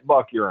dominant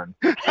buck urine.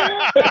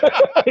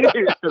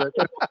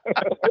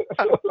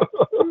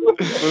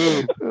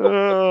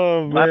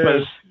 Oh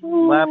man!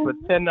 Slap a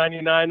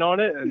 $10.99 on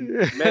it, and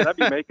man, I'd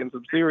be making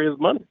some serious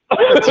money.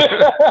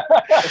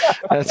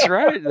 That's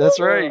right.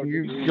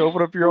 You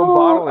open up your own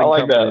bottling I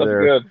like company that. That's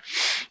there. good.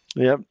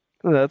 Yep.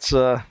 That's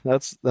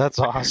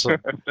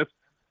awesome.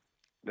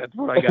 That's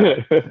what I got.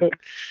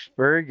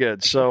 Very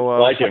good. So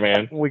like it,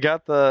 man. we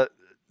got the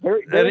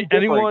Very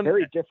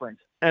different.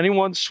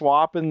 anyone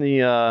swapping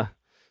the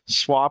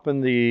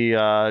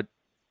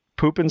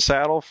pooping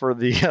saddle for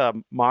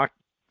the mock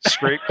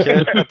scrape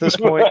kit at this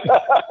point?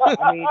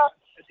 I mean,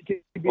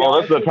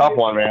 Well, this is a tough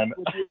one, man.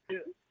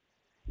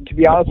 To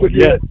be honest with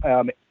you,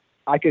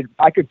 I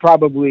could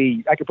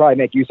probably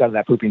make use out of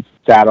that pooping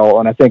saddle,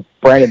 and I think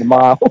Brandon the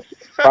Miles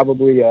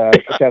probably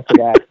attest to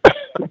that.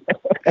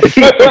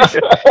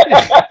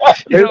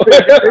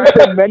 There's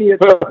been many a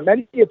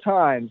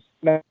times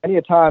when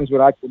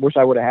I wish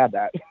I would have had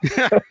that.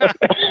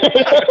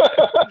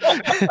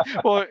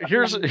 Well,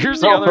 here's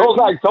the other.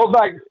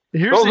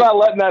 Phil's not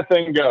letting that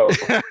thing go.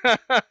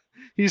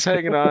 He's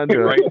hanging on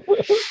to it.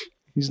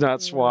 He's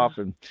not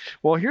swapping.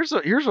 Well, here's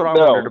what I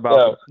wondered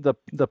about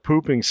the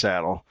pooping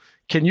saddle.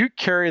 Can you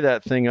carry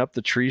that thing up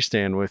the tree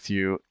stand with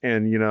you?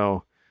 And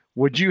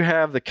would you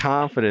have the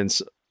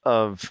confidence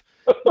of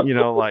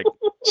like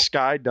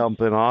sky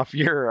dumping off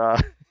your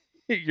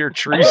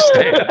tree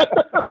stand?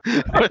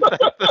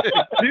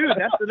 Dude,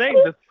 that's the name,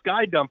 the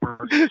Sky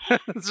Dumper.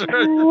 Is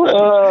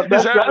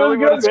that really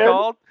what it's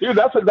called? Dude,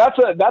 that's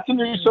a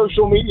new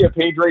social media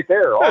page right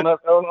there on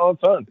its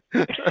own.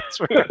 That's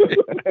right.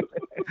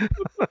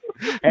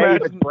 Hey,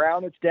 if it's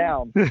brown, it's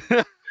down.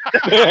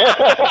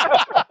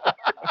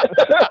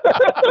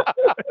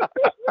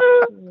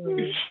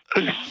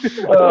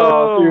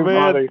 Oh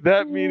man, funny.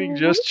 that meaning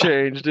just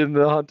changed in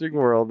the hunting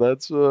world.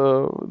 That's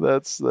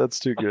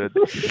too good.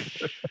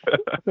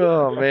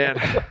 Oh man.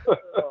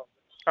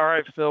 All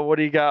right, Phil, what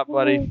do you got,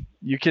 buddy?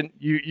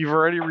 You've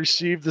already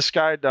received the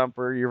Sky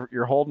Dumper.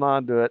 You're holding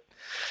on to it.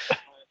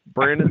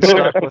 Brandon's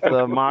stuck with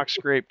the mock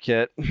scrape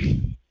kit.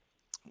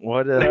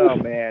 Oh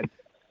man,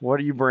 what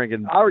are you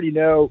bringing? I already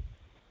know.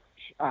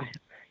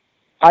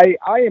 I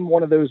am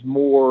one of those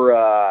more.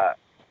 I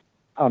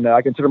don't know.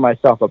 I consider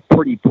myself a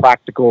pretty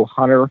practical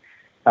hunter,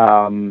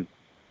 and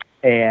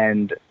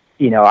when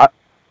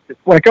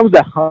it comes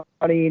to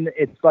hunting,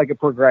 it's like a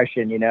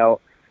progression.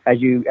 As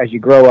you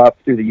grow up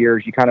through the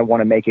years, you kind of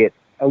want to make it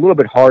a little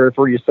bit harder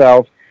for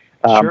yourself.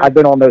 Sure. I've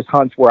been on those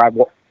hunts where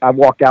I've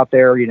walked out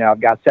there, I've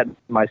got set in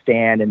my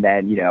stand, and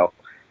then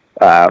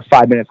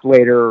 5 minutes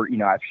later,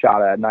 I've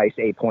shot a nice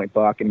 8-point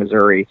buck in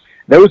Missouri.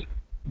 Those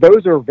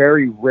are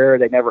very rare.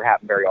 They never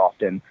happen very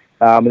often.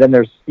 And then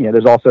there's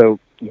also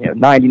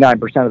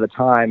 99% of the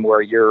time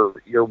where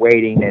you're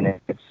waiting,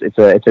 and it's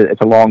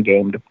a long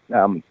game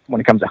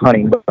when it comes to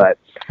hunting. But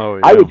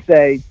yeah. I would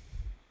say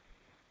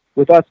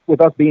with us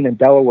being in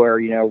Delaware,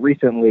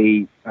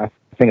 recently, I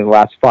think in the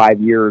last 5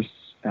 years,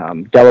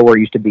 Delaware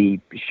used to be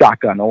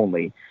shotgun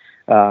only,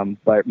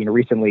 but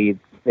recently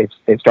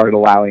they've started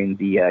allowing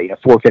the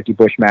 450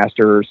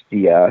 Bushmasters,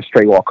 the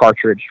straight wall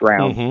cartridge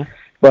rounds. Mm-hmm.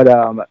 But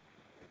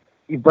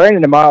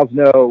Brandon and Miles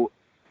know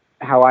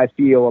how I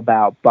feel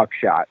about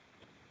buckshot.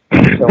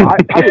 So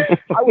I'd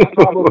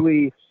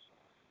probably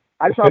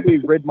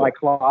rid my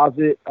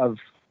closet of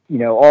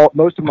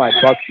most of my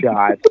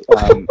buckshot.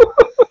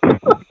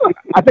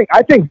 I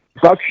think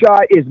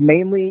buckshot is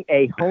mainly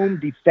a home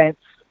defense.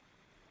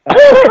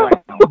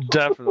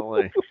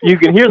 Definitely. You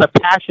can hear the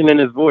passion in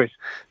his voice.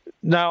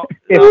 Now,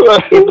 I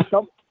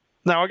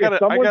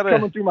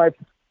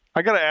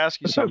gotta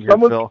ask you something here,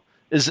 Phil.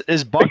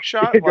 Is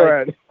buckshot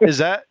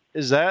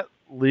is that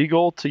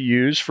legal to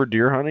use for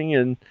deer hunting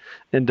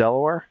in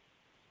Delaware?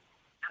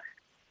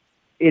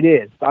 It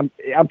is. I'm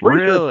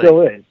pretty sure it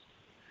still is.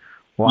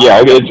 Wow.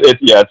 Yeah,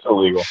 it's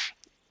illegal.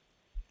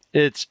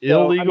 It's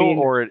illegal,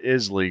 or it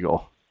is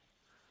legal?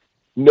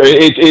 No,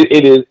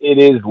 it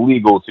is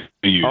legal to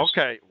use.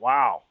 Okay.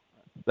 Wow.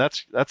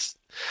 That's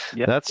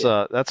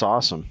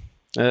awesome.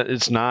 It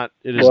is not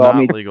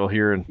legal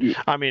here, and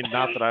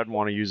not that I'd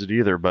want to use it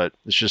either, but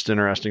it's just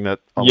interesting that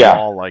a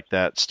law like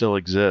that still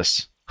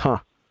exists. Huh.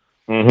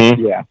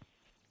 Mm-hmm. Yeah.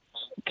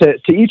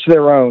 To each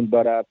their own,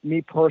 but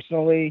me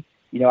personally,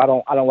 I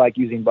don't like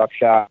using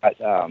buckshot.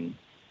 I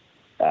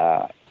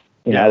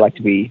like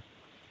to be.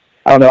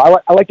 I don't know.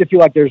 I like to feel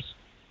like there's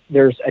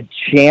a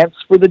chance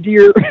for the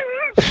deer.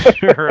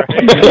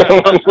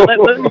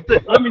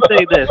 Let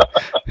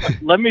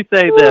me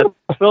say this.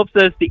 Philip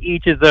says to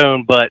each his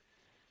own, but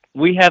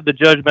we have the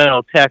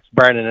judgmental text,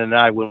 Brandon and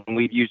I, when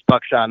we've used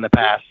buckshot in the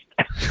past.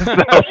 I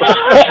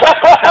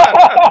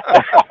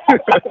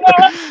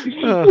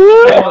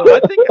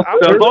think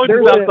as long as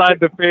it's outside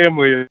the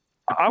family.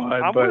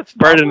 I'm with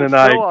Brandon and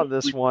I on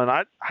this one.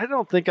 I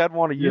don't think I'd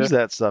want to use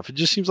that stuff. It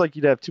just seems like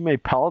you'd have too many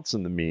pellets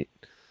in the meat.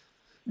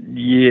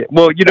 Yeah.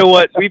 Well, you know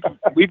what?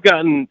 We've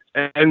gotten,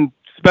 and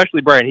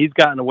especially Brian, he's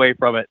gotten away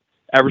from it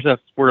ever since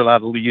we're allowed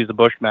to use the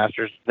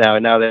Bushmasters now.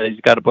 And now that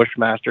he's got a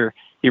Bushmaster,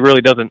 he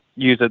really doesn't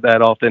use it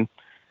that often.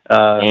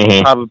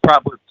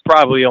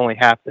 Probably only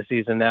half the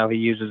season now he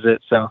uses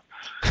it. So.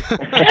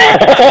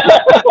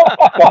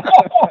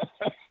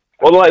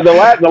 Well,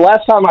 the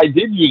last time I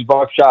did use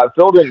buckshot,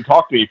 Phil didn't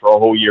talk to me for a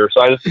whole year,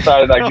 so I just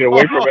decided I'd get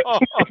away from it.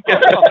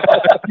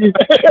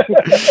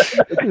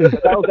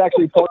 That was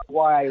actually part of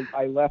why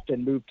I left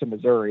and moved to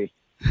Missouri.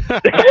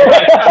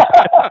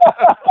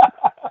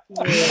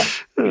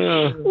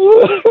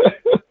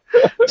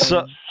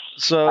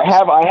 So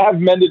I have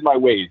mended my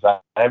ways. I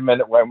have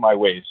mended my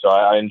ways. So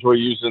I enjoy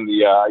using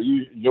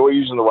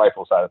the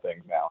rifle side of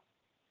things now.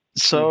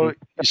 So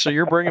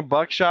you're bringing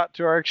buckshot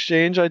to our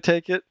exchange, I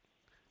take it?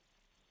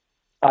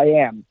 I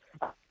am.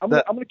 I'm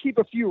going to keep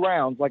a few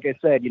rounds. Like I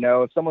said,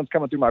 if someone's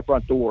coming through my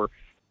front door,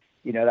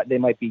 that they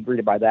might be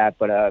greeted by that.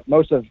 But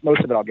most of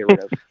it I'll get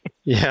rid of.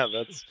 Yeah,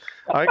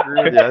 I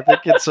agree with you. I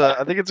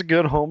think it's a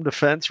good home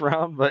defense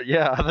round. But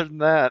yeah, other than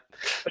that,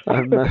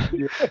 yeah,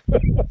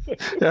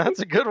 that's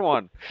a good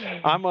one.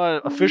 I'm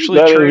officially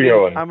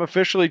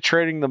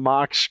trading the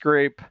mock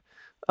scrape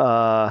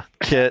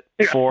kit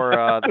for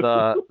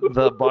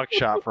the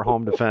buckshot for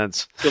home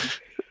defense.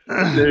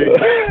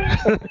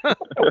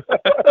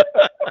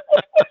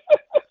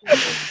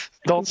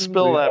 Don't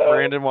spill that,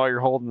 Brandon, while you're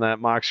holding that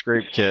mock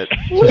scrape kit.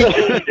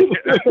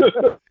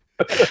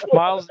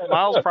 Miles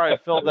probably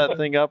filled that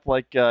thing up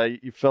like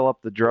you fill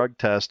up the drug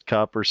test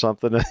cup or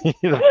something.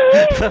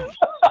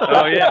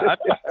 Oh yeah.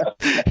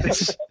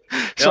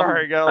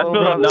 Sorry, got a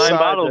little bit of 9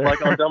 bottles there.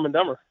 like on Dumb and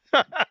Dumber.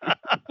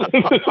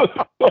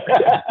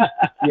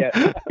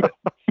 Yeah.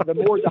 The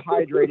more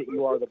dehydrated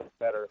you are, the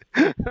better.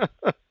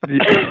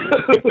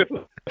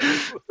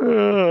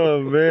 Oh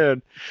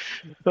man.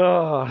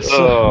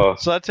 So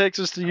that takes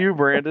us to you,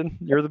 Brandon.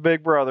 You're the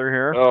big brother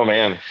here. Oh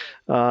man.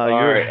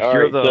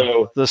 You're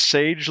the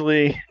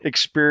sagely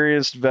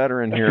experienced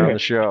veteran here on the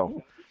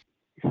show.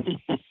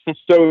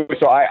 So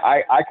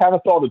I kind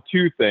of thought of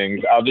two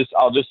things. I'll just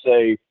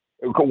say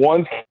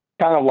one's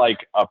kind of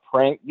like a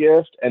prank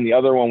gift, and the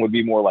other one would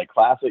be more like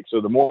classic.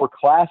 So the more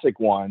classic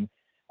one,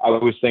 I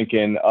was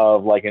thinking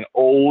of like an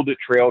old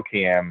trail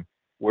cam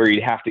where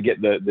you'd have to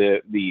get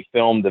the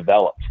film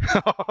developed.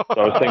 So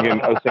I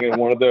was thinking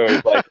one of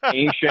those like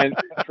ancient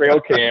trail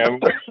cam.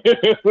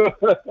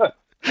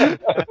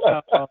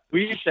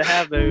 We used to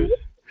have those.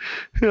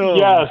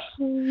 Yes.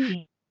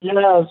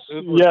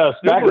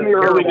 Back in the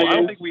early days. I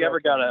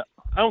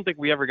don't think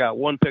we ever got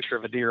one picture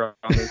of a deer on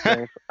those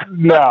things.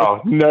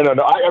 No.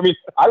 I mean,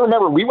 I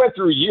remember we went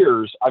through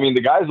years. I mean,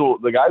 the guys will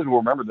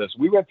remember this.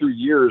 We went through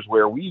years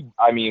where we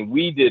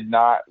did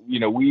not,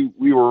 we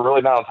were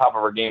really not on top of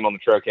our game on the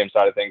trail cam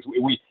side of things.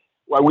 We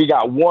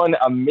got one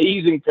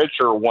amazing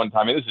picture one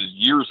time, and this is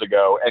years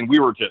ago, and we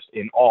were just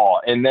in awe.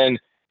 And then,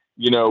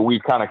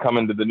 we've kind of come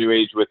into the new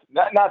age with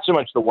not so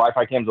much the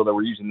Wi-Fi cams, although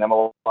we're using them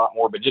a lot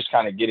more, but just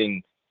kind of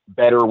getting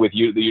better with the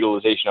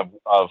utilization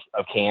of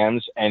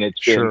cams, and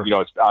it's been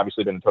it's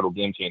obviously been a total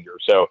game changer.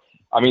 So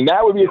I mean,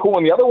 that would be a cool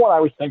one. The other one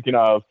I was thinking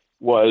of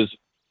was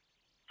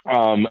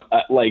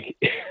like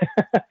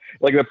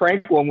like the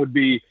prank one would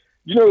be,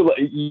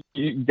 you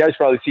guys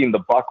probably seen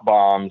the buck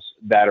bombs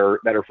that are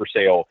for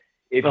sale.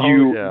 If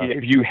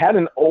you had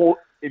an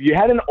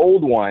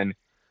old one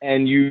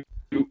and you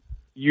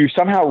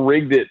somehow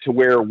rigged it to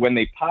where when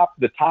they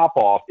popped the top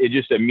off, it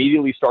just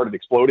immediately started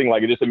exploding.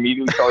 Like it just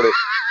immediately started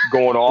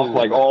going off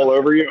like all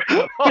over you.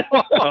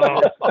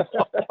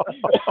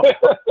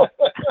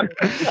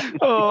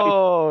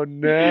 Oh,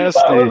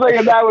 nasty. I was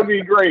thinking that would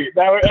be great.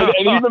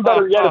 And even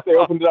better yet if they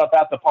opened it up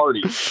at the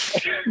party.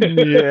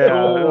 Yeah.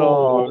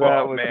 Oh,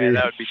 that would be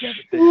devastating.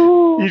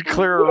 You'd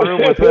clear a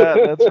room with that,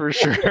 that's for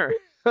sure.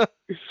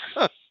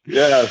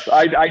 Yes,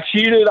 I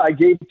cheated. I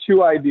gave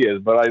 2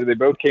 ideas, but they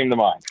both came to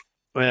mind.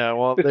 Yeah,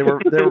 well, they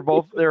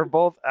were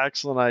both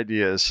excellent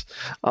ideas.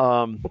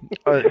 I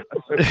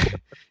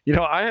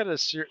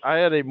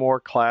had a more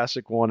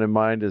classic one in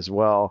mind as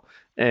well,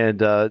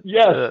 and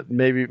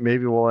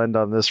maybe we'll end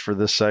on this for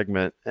this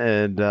segment.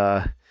 And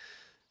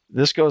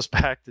this goes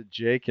back to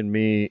Jake and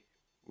me,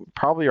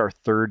 probably our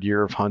 3rd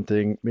year of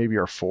hunting, maybe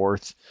our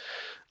 4th.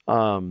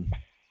 I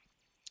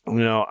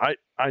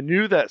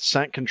knew that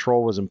scent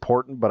control was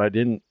important, but I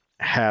didn't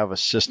have a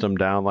system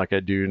down like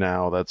I do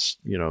now that's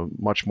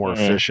much more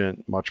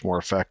efficient, much more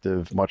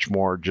effective, much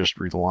more just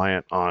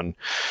reliant on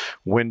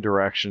wind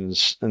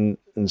directions and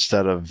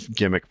instead of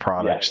gimmick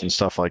products and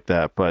stuff like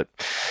that. But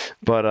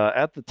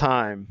at the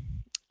time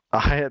I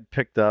had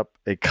picked up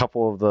a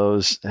couple of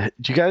those. Do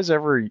you guys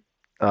ever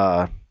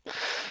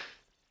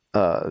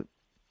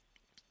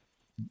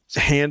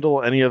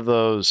handle any of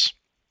those,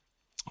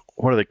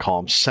 what do they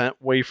call them? Scent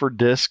wafer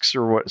discs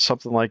or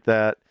something like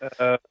that.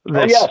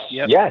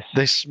 Yes.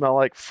 They smell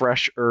like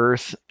fresh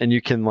earth, and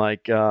you can you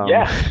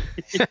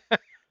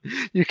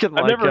can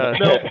I've never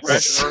smelled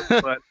fresh earth,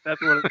 but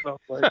that's what it smells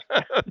like.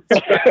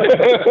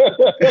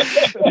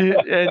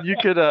 And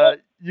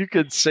you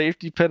could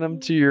safety pin them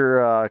to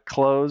your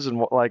clothes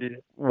and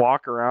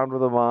walk around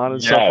with them on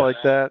and stuff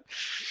like that.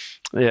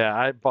 Yeah,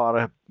 I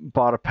bought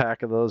a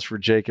pack of those for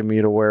Jake and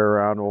me to wear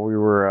around while we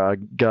were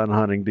gun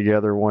hunting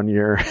together one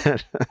year.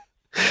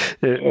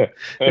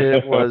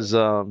 It was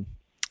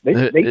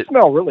they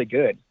smell really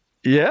good.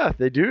 Yeah,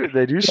 they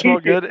do smell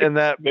good, and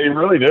that they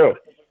really do.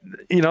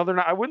 They're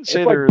not. I wouldn't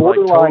say like they're like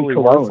totally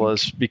cologne.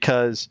 worthless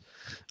because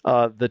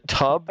the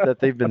tub that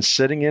they've been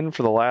sitting in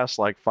for the last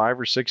like 5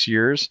 or 6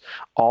 years,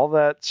 all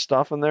that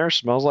stuff in there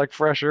smells like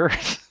fresh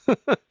earth.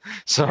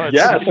 So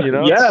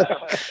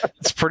it's,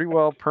 it's pretty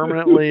well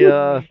permanently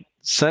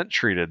scent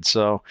treated.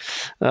 So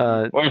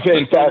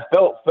in fact,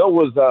 Phil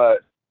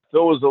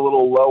was a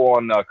little low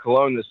on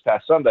cologne this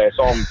past Sunday. I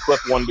saw him clip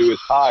one to his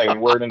tie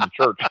and wear it into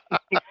church.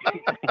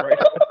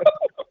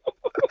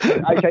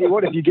 I tell you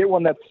what, if you get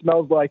one that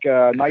smells like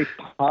a nice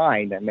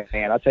pine,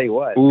 man, I'll tell you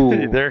what.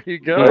 Ooh, there you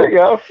go. There you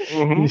go.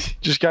 Mm-hmm. You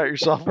just got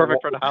yourself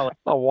Perfect for the holiday.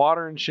 a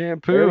water and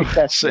shampoo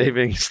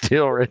saving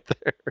deal right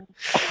there.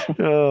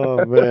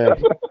 Oh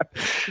man.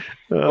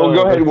 Well,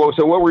 go ahead. Well,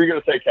 so what were you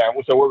going to say, Cam?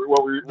 So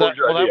what were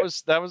your idea?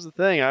 that was the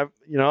thing.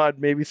 I'd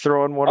maybe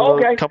throw in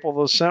a couple of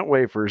those scent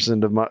wafers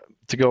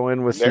to go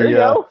in with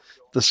the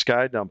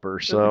sky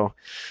dumper. So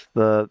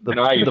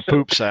the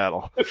poop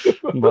saddle.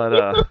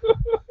 But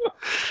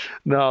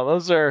no,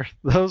 those are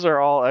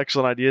all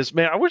excellent ideas,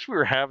 man. I wish we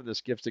were having this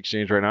gift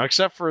exchange right now,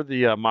 except for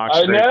the mock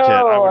scrape kit.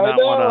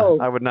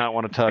 I would not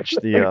want to touch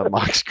the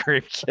mock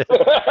scrape kit.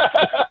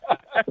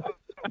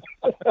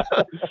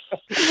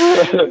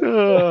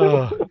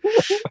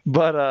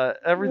 But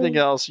everything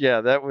else,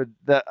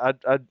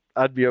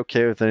 I'd be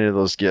okay with any of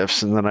those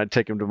gifts, and then I'd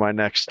take them to my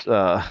next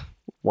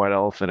white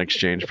elephant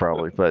exchange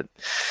probably. But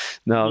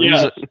no,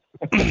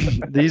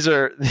 these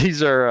are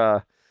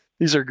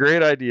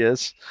great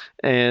ideas,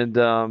 and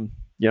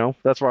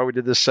that's why we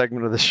did this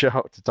segment of the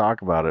show, to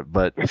talk about it.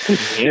 But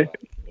that's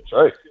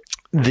right.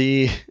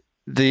 The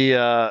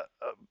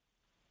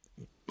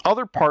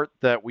other part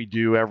that we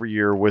do every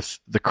year with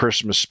the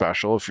Christmas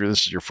special, if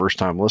this is your first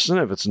time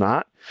listening, if it's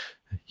not,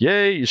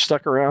 yay, you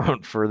stuck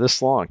around for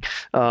this long.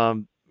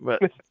 But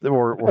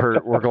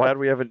we're glad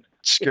we haven't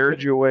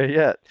scared you away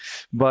yet.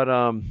 But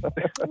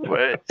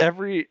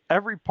every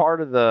part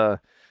of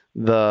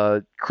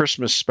the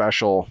Christmas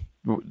special,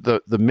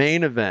 the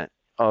main event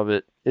of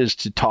it is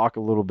to talk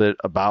a little bit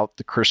about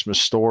the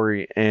Christmas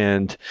story.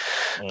 And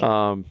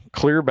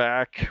clear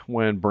back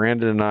when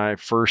Brandon and I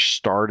first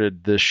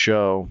started this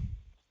show,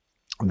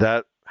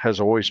 that has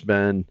always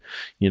been,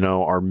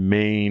 our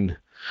main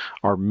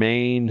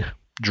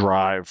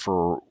drive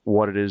for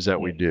what it is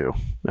that we do.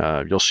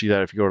 You'll see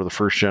that if you go to the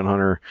First Gen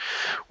Hunter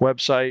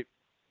website,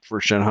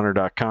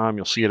 firstgenhunter.com,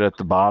 you'll see it at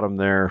the bottom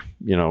there.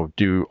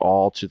 Do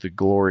all to the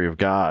glory of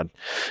God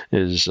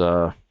is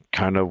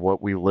kind of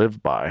what we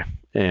live by.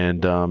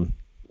 And of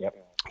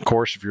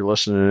course, if you're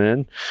listening in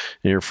and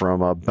you're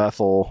from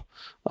Bethel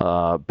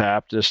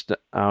Baptist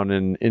out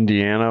in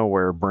Indiana,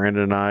 where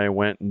Brandon and I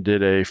went and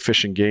did a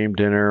fish and game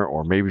dinner,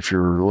 or maybe if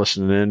you're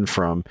listening in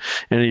from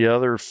any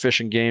other fish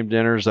and game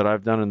dinners that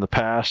I've done in the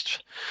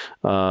past,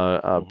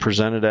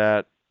 presented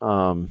at,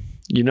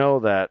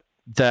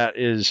 that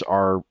is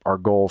our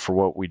goal for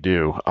what we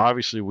do.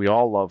 Obviously, we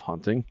all love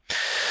hunting.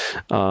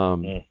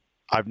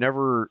 I've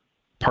never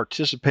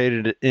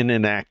participated in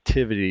an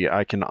activity,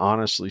 I can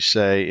honestly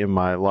say, in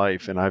my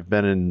life, and I've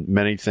been in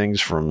many things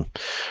from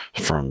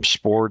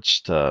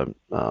sports to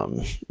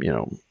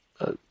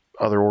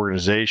other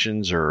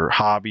organizations or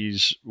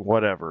hobbies,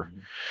 whatever,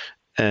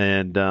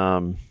 and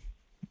none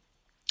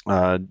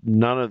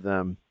of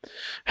them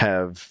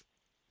have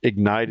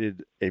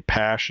ignited a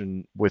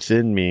passion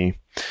within me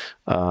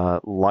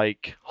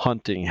like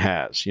hunting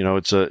has.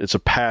 It's a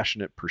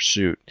passionate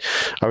pursuit.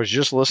 I was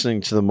just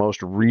listening to the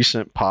most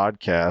recent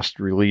podcast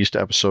released,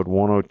 episode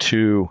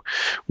 102,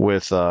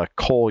 with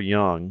Cole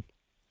Young,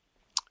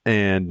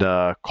 and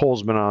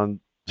Cole's been on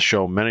the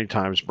show many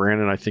times.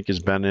 Brandon, I think, has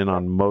been in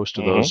on most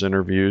of those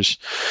interviews.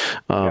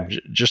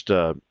 Just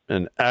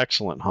an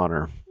excellent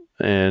hunter,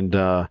 and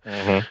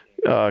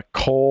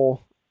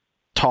Cole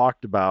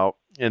talked about,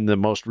 in the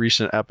most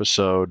recent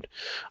episode,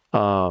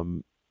 a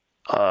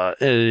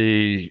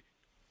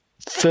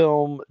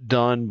film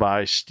done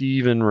by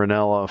Steven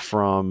Ranella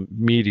from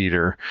Meat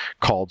Eater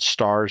called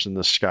Stars in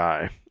the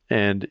Sky.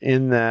 And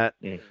in that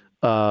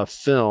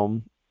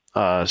film,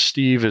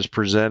 Steve is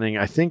presenting,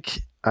 I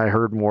think I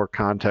heard more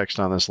context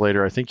on this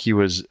later. I think it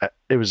was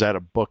at a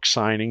book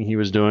signing. He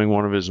was doing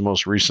one of his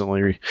most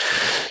recently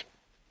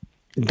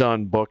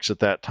done books at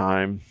that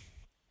time.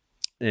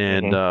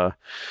 And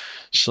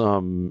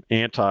some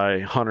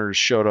anti-hunters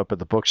showed up at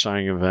the book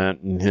signing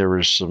event, and there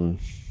was some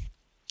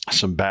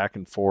back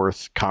and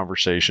forth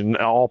conversation,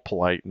 all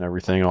polite and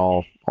everything,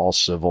 all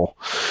civil,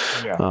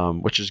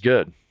 which is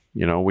good.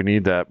 We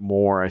need that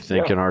more, I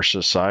think, in our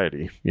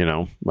society,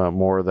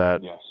 more of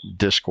that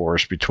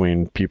discourse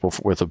between people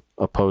with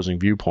opposing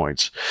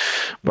viewpoints.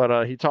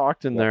 But he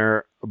talked in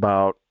there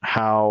about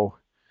how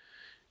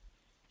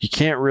you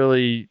can't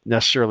really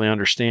necessarily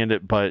understand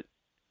it, but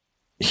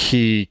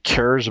he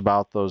cares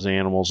about those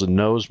animals and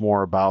knows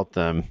more about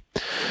them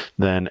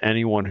than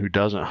anyone who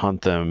doesn't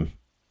hunt them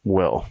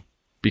will,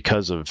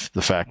 because of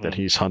the fact that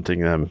he's hunting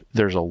them.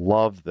 There's a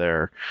love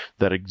there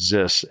that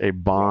exists, a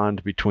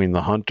bond between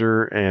the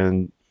hunter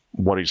and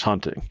what he's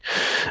hunting,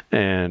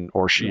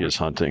 or she is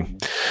hunting.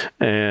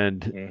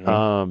 And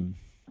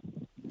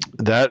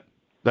that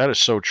is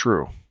so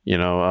true.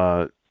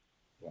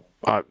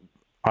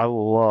 I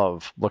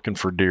love looking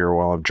for deer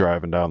while I'm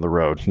driving down the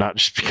road. Not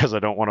just because I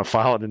don't want to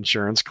file an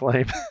insurance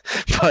claim,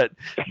 but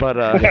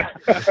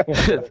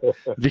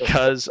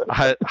because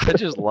I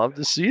just love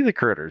to see the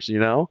critters,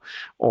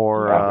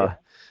 or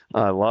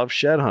I love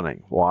shed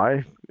hunting.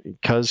 Why?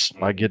 Because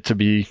I get to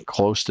be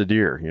close to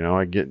deer.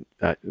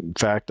 In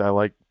fact, I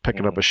like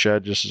picking up a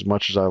shed just as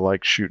much as I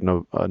like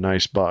shooting a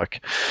nice buck.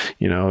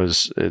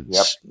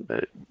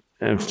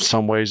 In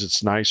some ways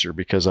it's nicer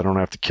because I don't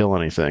have to kill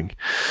anything,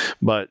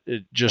 but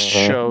it just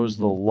shows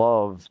the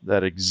love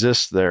that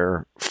exists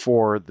there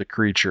for the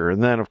creature.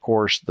 And then of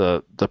course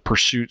the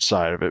pursuit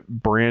side of it.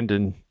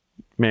 Brandon,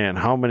 man,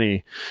 how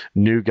many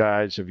new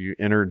guys have you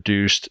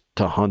introduced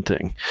to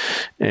hunting?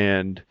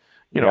 And,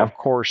 of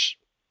course,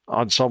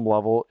 on some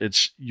level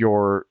it's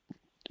your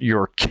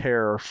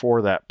care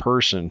for that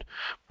person,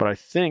 but I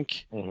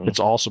think it's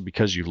also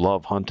because you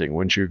love hunting.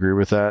 Wouldn't you agree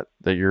with that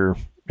you're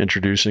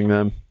introducing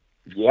them?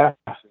 Yeah.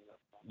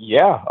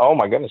 Oh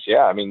my goodness.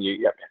 Yeah. I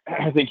mean,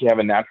 I think you have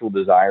a natural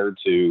desire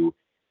to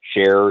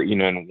share,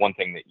 and one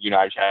thing that you and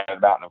I chatted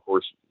about, and of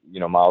course,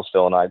 Miles,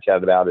 Phil, and I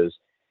chatted about is,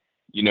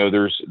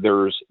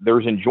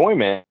 there's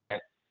enjoyment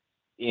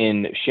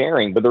in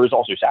sharing, but there is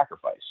also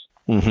sacrifice.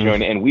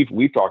 And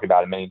we've talked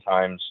about it many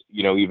times,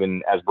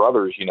 even as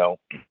brothers,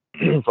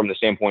 from the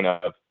standpoint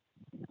of,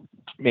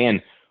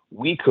 man,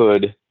 we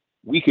could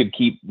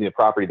keep the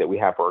property that we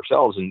have for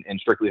ourselves and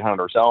strictly hunt it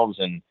ourselves.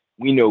 And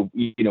we know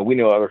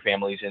other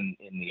families in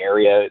the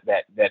area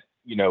that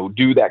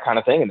do that kind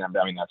of thing. And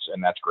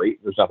that's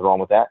great. There's nothing wrong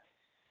with that.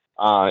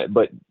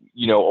 But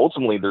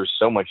ultimately there's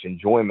so much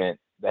enjoyment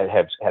that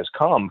has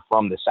come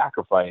from the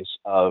sacrifice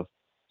of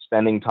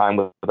spending time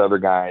with other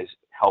guys,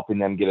 helping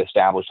them get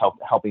established,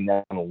 helping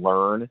them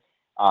learn,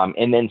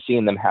 and then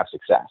seeing them have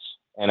success.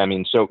 And I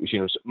mean, so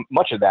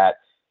much of that,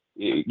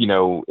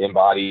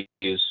 embodies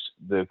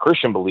the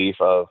Christian belief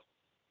of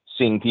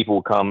seeing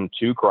people come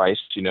to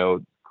Christ,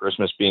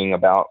 Christmas being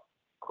about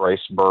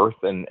Christ's birth,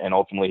 and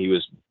ultimately he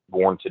was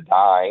born to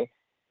die,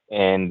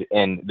 and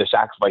the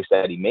sacrifice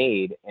that he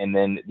made, and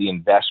then the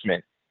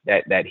investment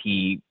that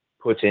he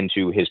puts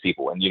into his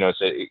people. And,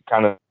 it's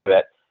kind of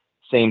that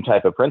same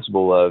type of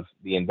principle of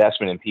the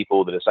investment in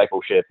people, the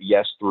discipleship,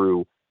 yes,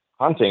 through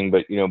hunting,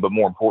 but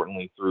more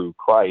importantly through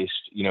Christ,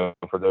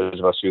 for those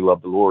of us who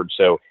love the Lord.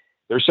 So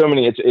there's so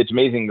many, it's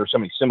amazing. There's so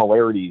many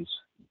similarities,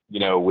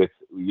 with,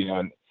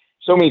 and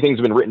so many things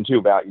have been written too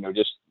about,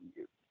 just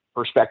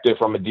perspective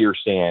from a deer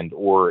stand,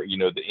 or, in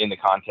the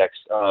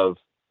context of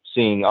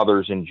seeing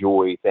others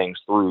enjoy things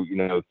through,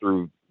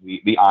 through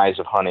the eyes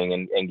of hunting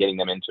and getting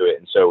them into it.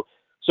 And so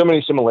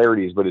many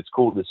similarities, but it's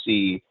cool to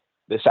see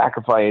the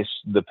sacrifice,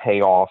 the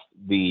payoff,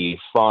 the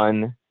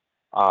fun,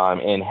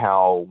 and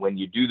how when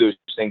you do those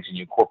things and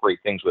you incorporate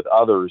things with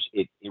others,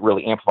 it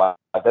really amplifies.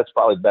 That's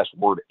probably the best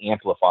word,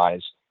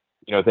 amplifies,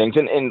 things.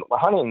 And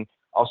hunting,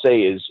 I'll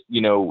say, is,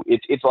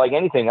 it's like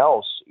anything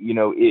else,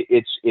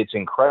 it's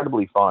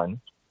incredibly fun,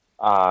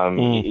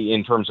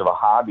 in terms of a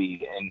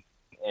hobby, and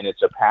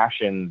it's a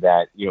passion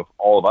that,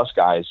 all of us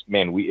guys,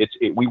 man, we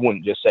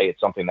wouldn't just say it's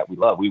something that we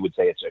love. We would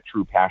say it's a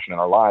true passion in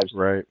our lives.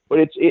 Right.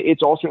 But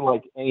it's also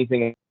like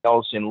anything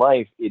else in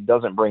life. It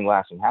doesn't bring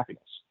lasting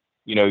happiness.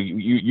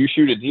 You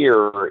shoot a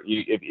deer.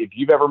 If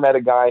you've ever met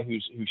a guy who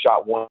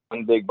shot one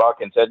big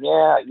buck and said,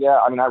 yeah,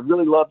 I mean, I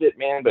really loved it,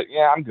 man, but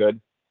yeah, I'm good.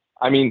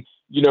 I mean,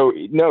 no,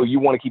 you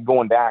want to keep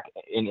going back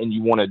and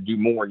you want to do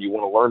more and you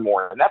want to learn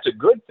more. And that's a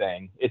good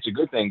thing. It's a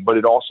good thing, but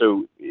it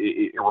also,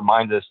 it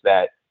reminds us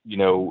that,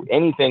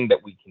 anything that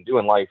we can do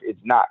in life, it's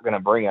not going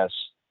to bring us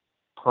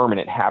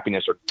permanent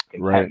happiness or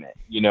contentment.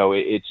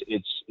 Right.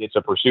 It's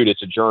a pursuit,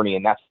 it's a journey,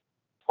 and that's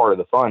part of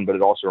the fun, but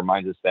it also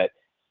reminds us that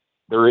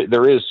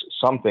there is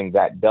something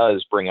that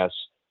does bring us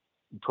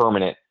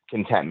permanent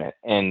contentment,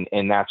 and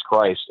that's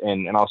Christ.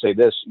 And I'll say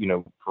this,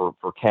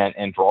 for Kent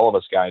and for all of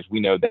us guys, we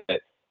know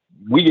that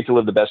we get to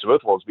live the best of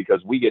both worlds,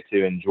 because we get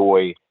to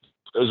enjoy,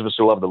 those of us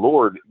who love the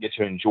Lord get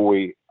to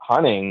enjoy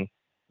hunting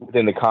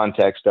within the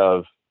context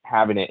of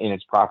having it in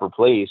its proper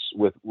place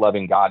with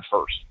loving God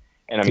first.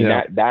 And I mean,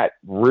 that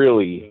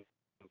really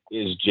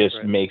is just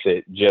right. Makes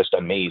it just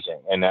amazing.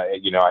 And,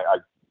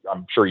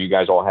 I'm sure you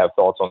guys all have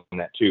thoughts on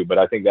that too, but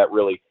I think that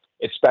really,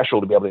 it's special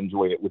to be able to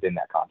enjoy it within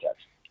that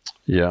context.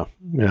 Yeah.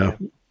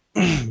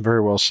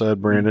 Very well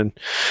said, Brandon.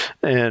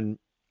 And,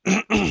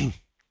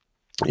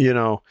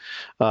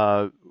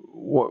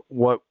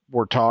 what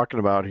we're talking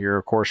about here,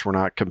 of course, we're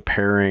not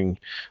comparing,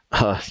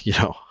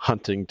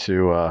 hunting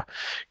to,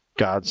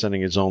 God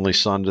sending his only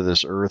son to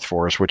this earth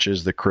for us, which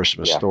is the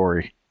Christmas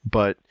story.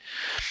 But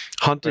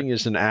hunting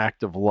is an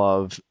act of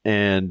love,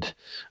 and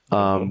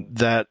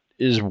that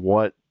is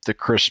what the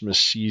Christmas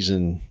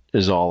season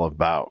is all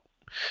about.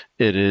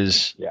 It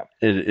is,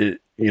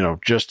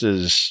 just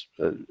as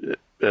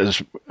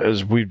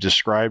we've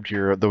described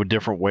here, the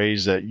different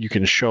ways that you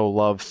can show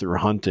love through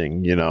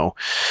hunting.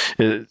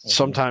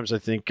 Sometimes I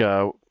think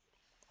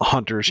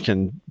hunters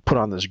can put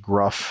on this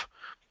gruff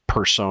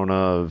persona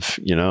of,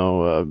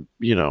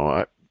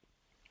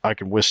 I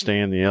can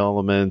withstand the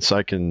elements.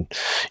 I can,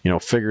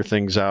 figure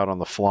things out on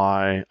the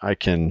fly. I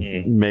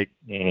can make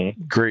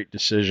great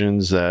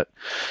decisions that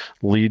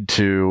lead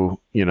to,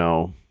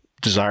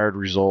 desired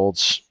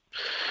results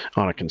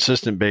on a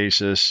consistent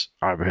basis.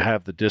 I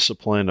have the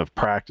discipline of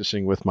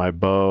practicing with my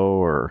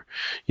bow, or,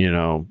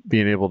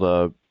 being able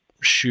to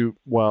shoot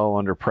well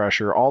under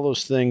pressure. All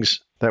those things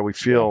that we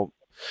feel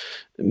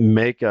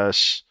make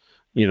us,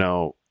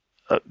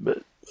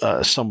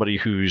 somebody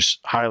who's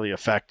highly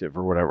effective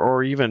or whatever,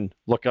 or even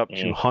look up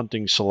to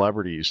hunting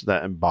celebrities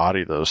that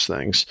embody those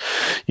things,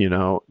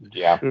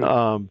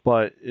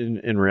 but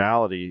in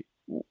reality,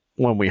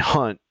 when we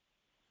hunt,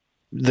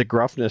 the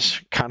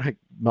gruffness kind of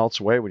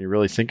melts away when you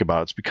really think about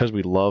it. It's because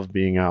we love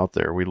being out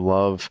there. We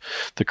love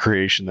the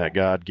creation that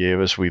God gave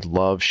us. We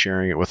love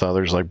sharing it with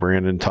others, like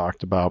Brandon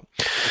talked about.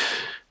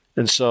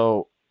 And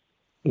so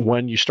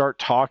when you start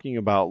talking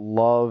about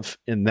love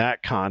in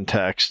that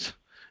context,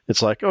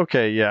 it's like,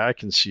 okay, yeah, I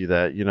can see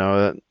that,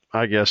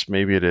 I guess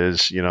maybe it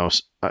is,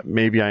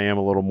 maybe I am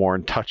a little more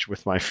in touch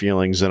with my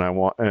feelings than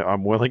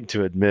I'm willing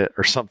to admit,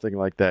 or something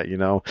like that,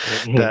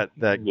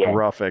 that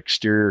gruff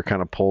exterior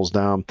kind of pulls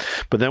down.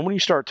 But then when you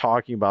start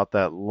talking about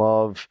that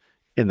love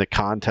in the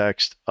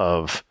context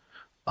of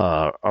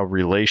a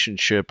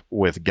relationship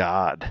with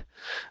God,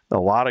 a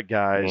lot of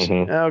guys,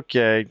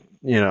 okay,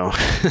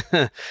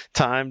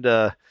 time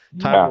to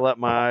let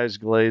my eyes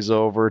glaze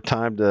over,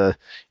 time to,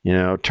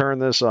 turn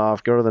this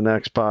off, go to the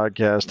next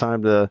podcast,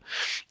 time to,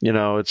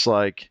 it's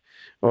like,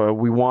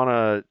 we want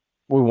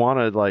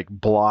to like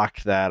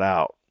block that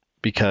out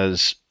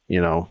because,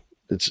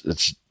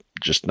 it's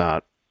just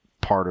not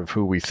part of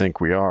who we think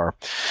we are.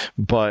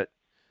 But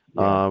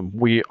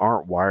we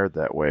aren't wired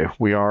that way.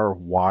 We are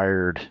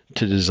wired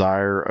to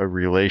desire a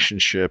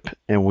relationship,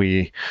 and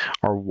we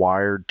are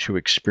wired to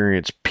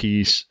experience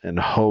peace and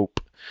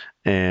hope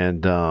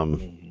and,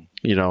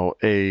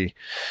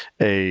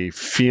 a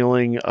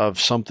feeling of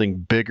something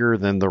bigger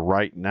than the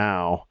right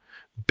now,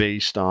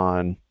 based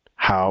on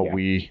how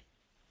we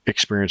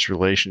experience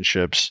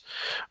relationships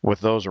with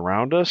those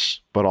around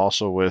us, but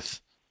also with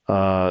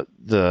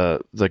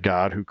the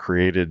God who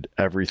created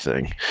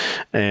everything.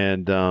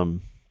 And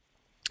the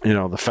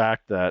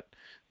fact that,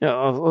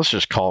 let's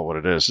just call it what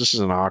it is. This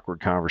is an awkward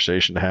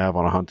conversation to have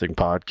on a hunting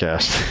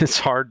podcast. It's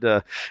hard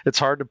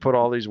to put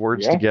all these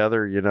words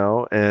together,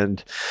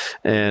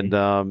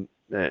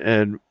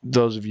 and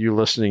those of you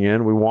listening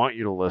in, we want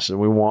you to listen.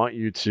 We want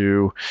you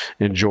to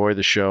enjoy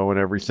the show and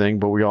everything,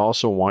 but we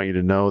also want you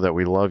to know that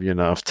we love you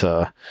enough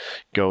to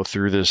go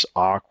through this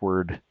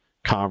awkward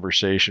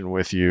conversation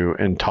with you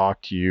and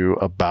talk to you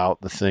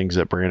about the things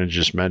that Brandon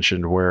just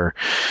mentioned, where,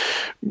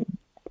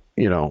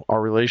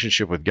 our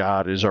relationship with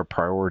God is our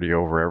priority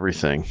over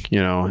everything.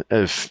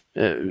 If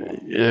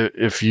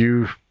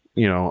you,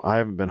 I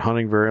haven't been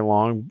hunting very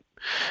long,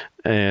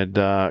 and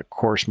of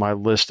course, my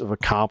list of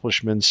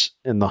accomplishments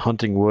in the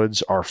hunting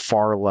woods are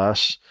far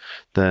less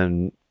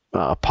than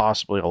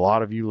possibly a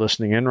lot of you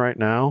listening in right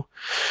now.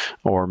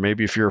 Or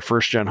maybe if you're a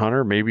first-gen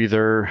hunter, maybe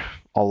they're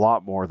a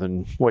lot more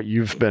than what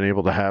you've been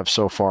able to have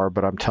so far.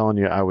 But I'm telling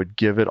you, I would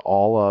give it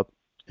all up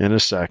in a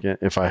second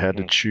if I had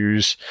to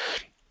choose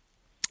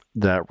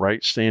that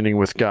right standing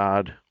with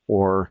God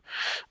or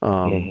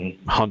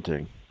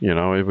hunting.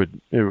 I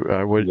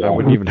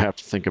wouldn't even have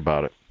to think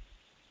about it.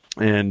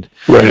 And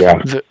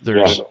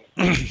there's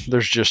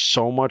just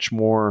so much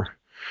more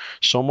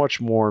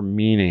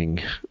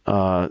meaning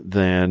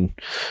than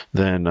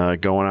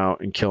going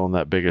out and killing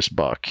that biggest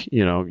buck.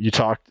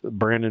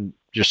 Brandon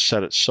just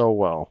said it so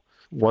well.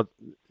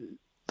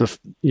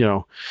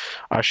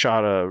 I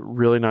shot a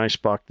really nice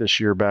buck this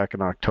year back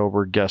in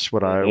October. Guess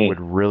what I would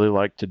really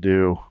like to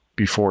do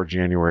before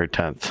January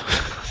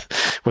 10th?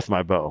 With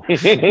my bow,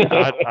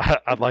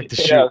 I'd like to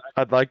shoot.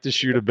 I'd like to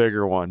shoot a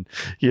bigger one.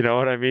 You know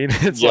what I mean?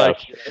 It's like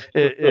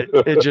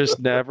it just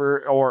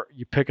never. Or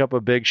you pick up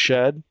a big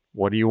shed.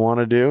 What do you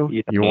want to do?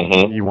 You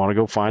want to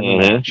go find the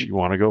match. You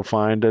want to go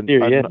find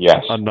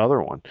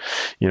another one.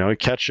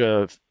 Catch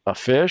a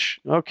fish.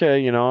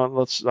 Okay,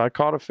 I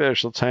caught a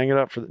fish. Let's hang it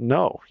up for.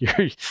 No,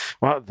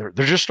 well, they're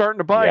just starting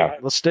to bite. Yeah.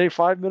 Let's stay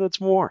 5 minutes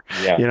more.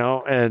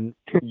 Yeah. And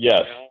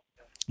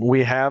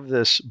we have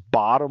this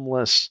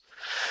bottomless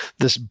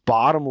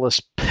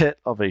pit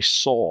of a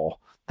soul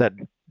that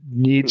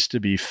needs to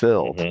be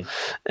filled.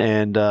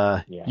 And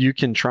you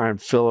can try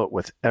and fill it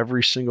with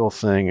every single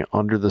thing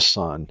under the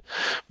sun.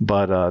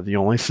 But the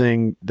only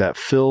thing that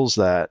fills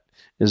that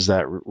is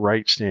that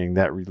right standing,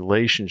 that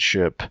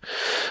relationship,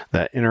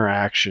 that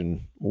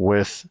interaction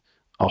with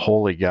a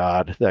holy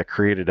God that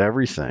created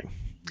everything.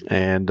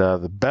 And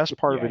the best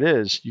part of it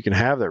is you can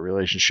have that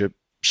relationship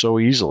so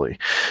easily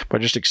by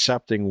just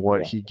accepting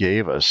what he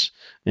gave us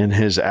in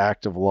his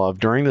act of love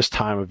during this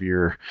time of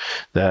year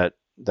that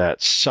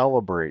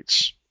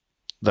celebrates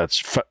that's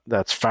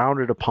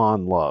founded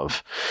upon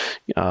love.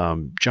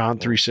 John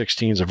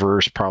 3:16 is a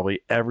verse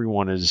probably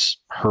everyone has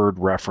heard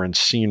reference,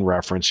 seen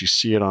reference. You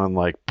see it on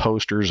like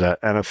posters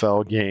at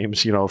NFL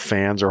games.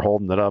 Fans are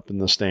holding it up in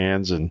the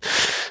stands, and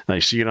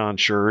you see it on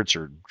shirts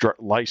or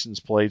license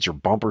plates or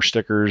bumper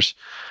stickers.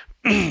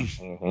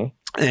 Mm-hmm.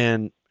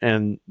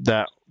 And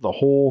that the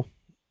whole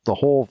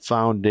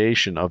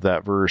foundation of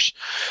that verse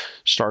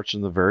starts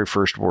in the very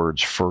first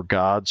words: "For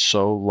God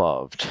so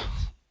loved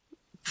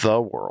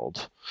the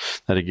world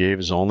that he gave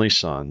his only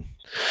son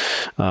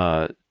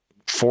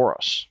for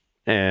us."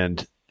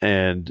 And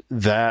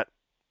that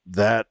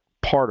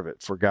part of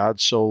it, for God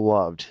so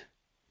loved,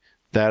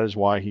 that is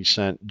why he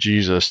sent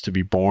Jesus to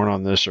be born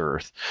on this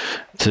earth,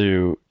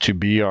 to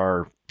be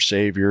our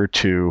Savior,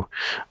 to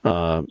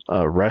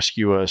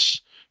rescue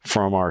us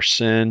from our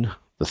sin,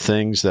 the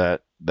things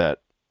that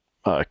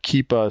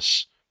keep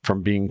us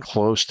from being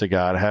close to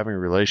God, having a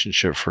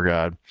relationship for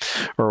God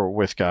or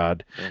with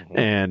God, Mm-hmm.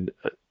 and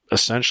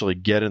essentially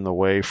get in the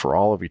way for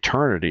all of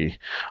eternity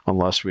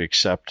unless we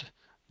accept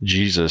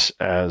Jesus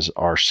as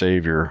our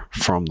Savior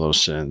from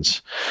those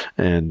sins.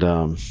 And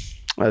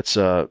that's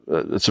a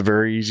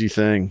very easy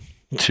thing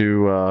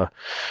to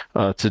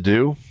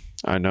do.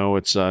 I know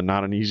it's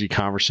not an easy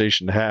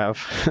conversation to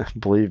have.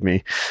 Believe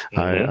me,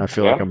 Mm-hmm. I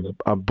feel like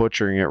I'm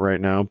butchering it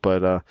right now,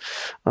 but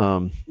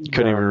couldn't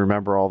even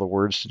remember all the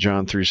words to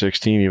John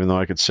 3:16, even though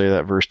I could say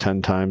that verse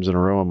 10 times in a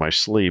row in my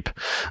sleep.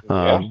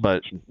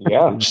 But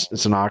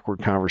it's an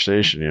awkward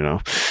conversation,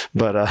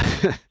 But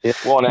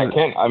well, and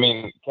Ken, I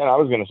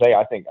was going to say,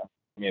 I think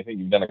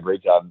you've done a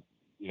great job,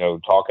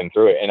 talking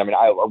through it. And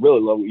I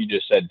really love what you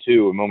just said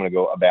too a moment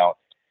ago about,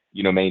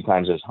 many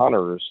times as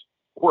hunters,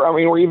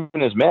 or even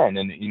as men,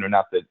 and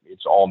not that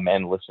it's all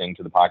men listening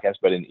to the podcast,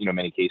 but in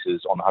many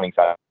cases on the hunting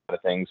side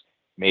of things,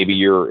 maybe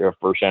you're a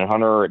first-gen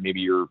hunter,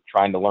 maybe you're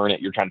trying to learn it,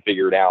 you're trying to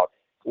figure it out,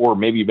 or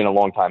maybe you've been a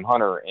long-time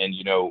hunter, and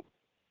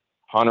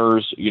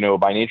hunters,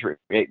 by nature,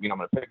 I'm going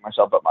to pick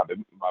myself up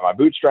by my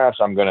bootstraps.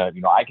 I'm going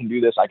to, I can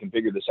do this, I can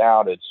figure this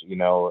out. It's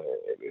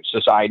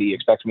society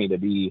expects me to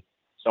be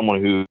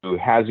someone who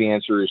has the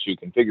answers, who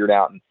can figure it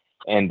out,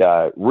 and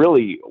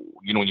really,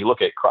 when you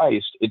look at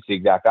Christ, it's the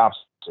exact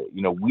opposite.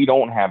 We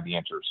don't have the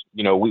answers.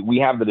 We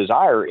have the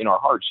desire in our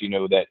hearts,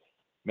 that,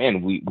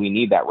 man, we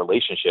need that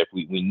relationship.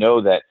 We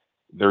know that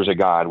there's a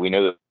God. We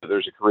know that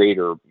there's a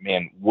creator.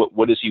 Man,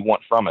 what does he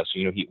want from us?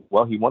 He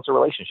wants a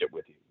relationship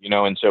with you,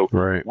 and so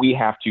right. We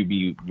have to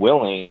be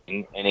willing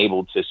and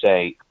able to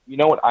say, you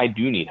know what, I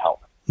do need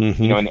help.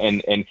 Mm-hmm.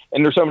 And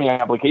there's so many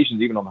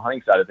applications, even on the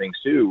hunting side of things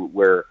too,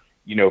 where,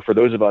 for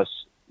those of us,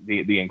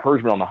 the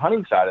encouragement on the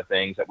hunting side of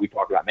things that we've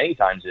talked about many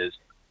times is,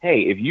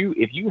 hey, if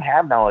you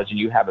have knowledge and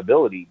you have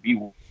ability, be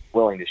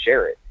willing to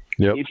share it.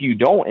 Yep. If you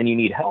don't and you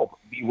need help,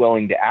 be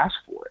willing to ask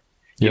for it.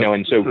 Yep.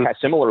 And so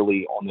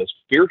similarly on the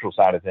spiritual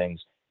side of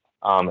things,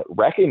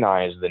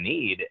 recognize the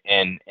need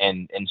and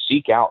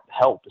seek out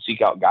help,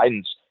 seek out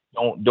guidance.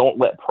 Don't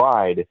let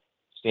pride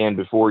stand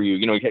before you.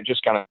 You can't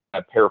just kind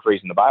of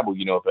paraphrasing the Bible.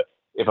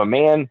 If a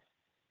man,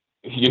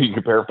 you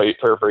can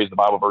paraphrase the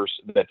Bible verse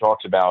that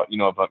talks about,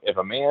 if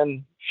a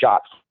man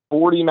shot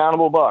 40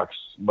 mountable bucks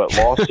but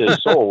lost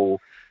his soul,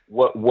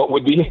 what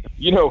would be,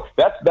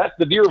 that's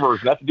the deer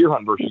version, that's the deer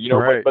hunt version,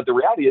 right. But the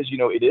reality is,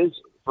 it is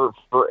for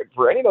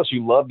any of us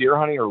who love deer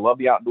hunting or love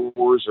the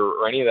outdoors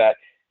or any of that,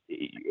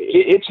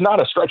 it's not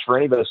a stretch for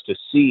any of us to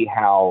see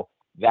how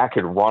that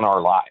could run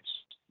our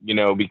lives,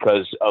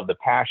 because of the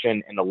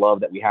passion and the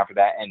love that we have for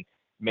that. And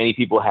many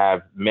people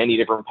have many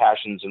different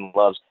passions and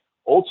loves.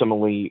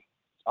 Ultimately,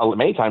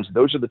 many times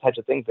those are the types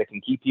of things that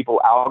can keep people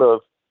out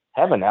of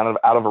heaven, out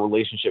of a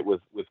relationship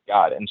with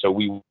God. And so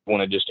we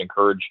want to just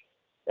encourage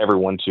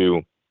everyone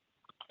to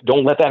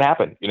don't let that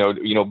happen.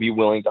 Be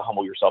willing to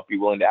humble yourself, be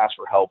willing to ask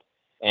for help,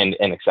 and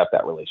accept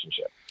that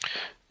relationship.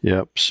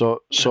 Yep.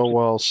 So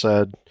well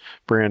said,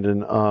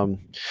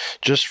 Brandon.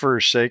 Just for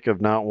sake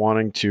of not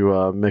wanting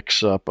to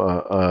mix up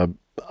a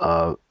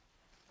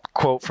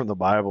quote from the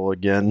Bible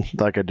again,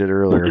 like I did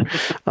earlier,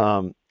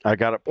 I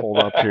got it pulled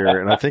up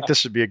here, and I think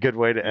this would be a good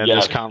way to end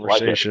this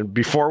conversation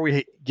before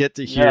we get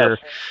to hear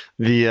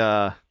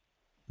the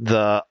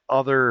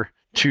other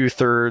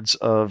 2/3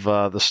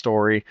 of the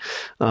story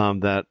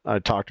that I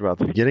talked about at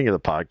the beginning of the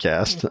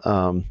podcast.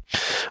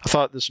 I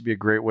thought this would be a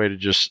great way to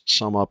just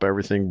sum up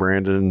everything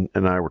Brandon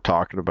and I were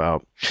talking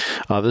about.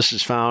 This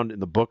is found in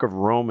the book of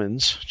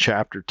Romans,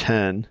 chapter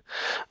 10,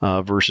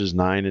 verses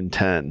 9 and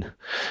 10.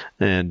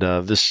 And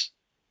this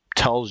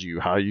tells you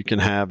how you can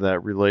have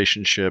that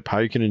relationship, how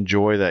you can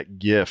enjoy that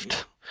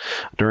gift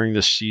during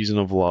this season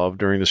of love,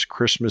 during this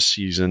Christmas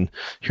season.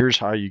 Here's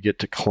how you get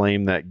to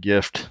claim that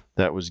gift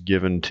that was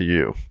given to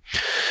you.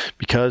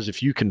 Because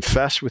if you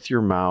confess with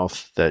your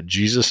mouth that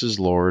Jesus is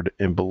Lord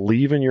and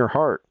believe in your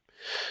heart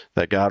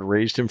that God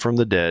raised him from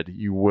the dead,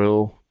 you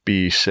will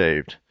be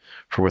saved.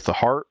 For with the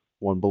heart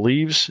one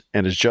believes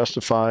and is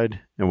justified,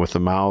 and with the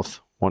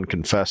mouth one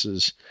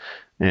confesses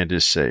and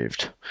is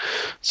saved.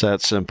 It's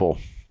that simple.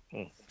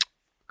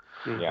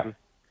 Yeah.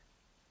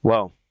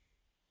 Well,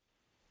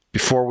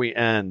 before we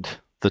end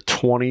the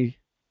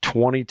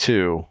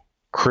 2022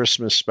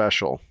 Christmas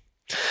special.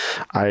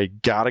 I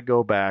got to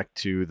go back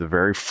to the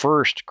very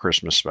first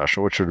Christmas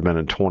special, which would have been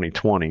in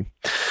 2020.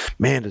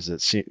 Man, does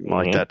it seem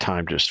like that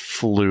time just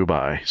flew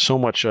by. So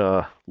much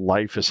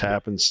life has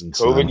happened since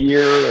COVID then.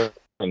 year,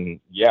 and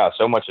yeah,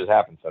 so much has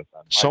happened since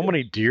then. So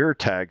many deer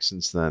tags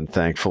since then,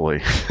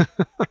 thankfully.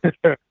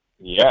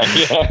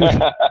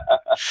 Yeah.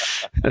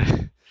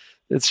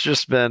 It's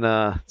just been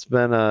a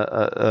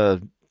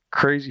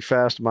crazy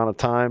fast amount of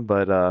time,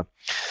 but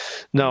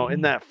no,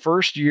 in that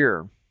first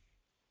year,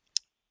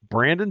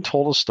 Brandon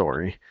told a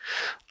story.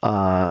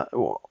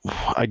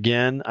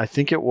 Again, I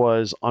think it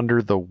was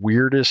under the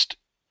weirdest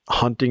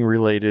hunting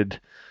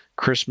related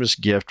Christmas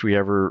gift we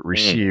ever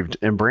received.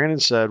 And Brandon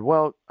said,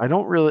 well,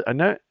 can't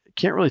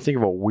really think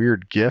of a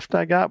weird gift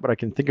I got, but I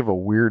can think of a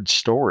weird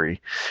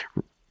story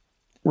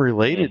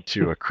related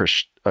to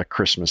a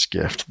Christmas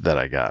gift that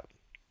I got.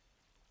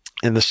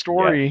 And the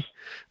story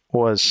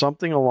was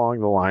something along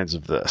the lines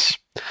of this.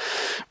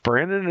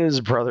 Brandon and his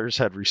brothers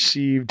had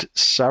received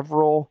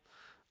several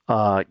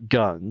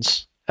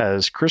guns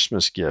as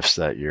Christmas gifts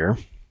that year.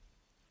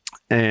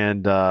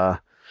 And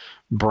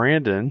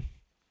Brandon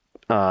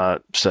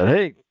said,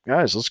 hey,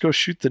 guys, let's go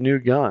shoot the new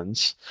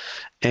guns.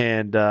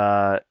 And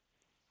the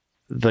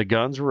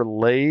guns were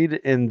laid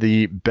in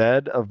the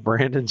bed of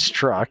Brandon's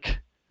truck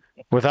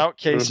without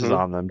cases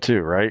on them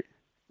too, right?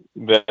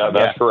 Yeah,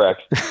 that's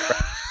correct.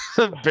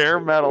 Bare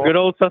metal. Good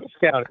old Sussex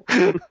County.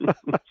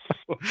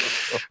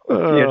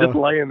 Yeah, just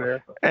laying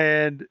there.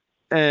 And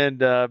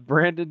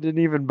Brandon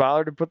didn't even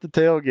bother to put the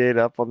tailgate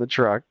up on the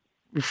truck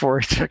before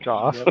he took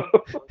off.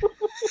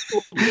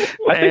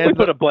 I think we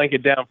put a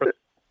blanket down for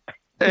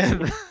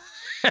and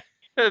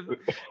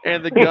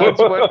the guns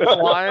went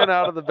flying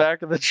out of the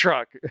back of the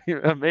truck,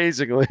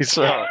 amazingly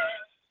so.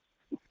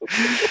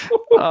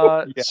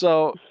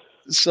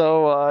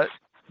 So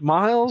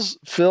Miles,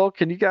 Phil,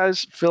 can you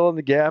guys fill in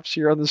the gaps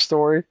here on the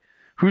story?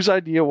 Whose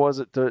idea was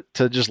it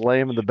to just lay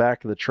him in the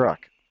back of the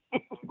truck?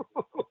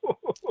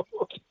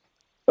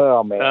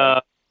 Oh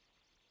man!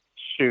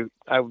 Shoot,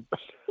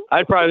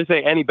 I'd probably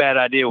say any bad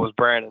idea was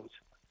Brandon's.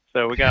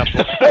 So we got.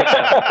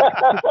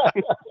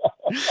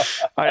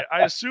 I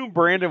assume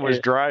Brandon was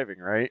driving,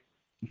 right?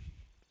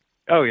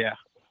 Oh yeah.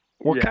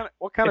 What kind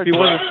if of? He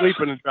wasn't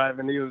sleeping and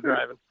driving. He was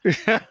driving.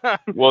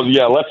 Well,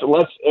 yeah. Let's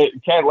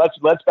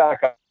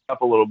back up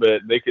a little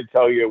bit. They could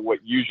tell you what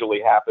usually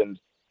happened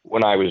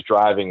when I was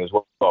driving as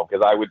well,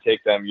 because I would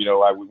take them.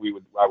 I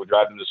would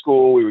drive them to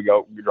school. We would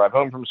drive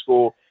home from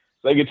school.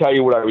 So they could tell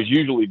you what I was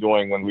usually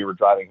doing when we were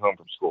driving home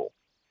from school.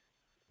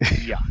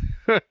 Yeah.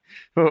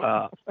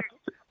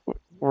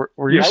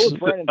 Were you? That was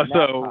Brandon's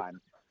nap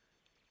time.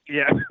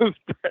 Yeah, it was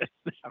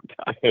Brandon's nap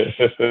time.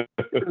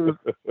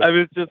 I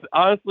was just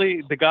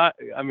honestly God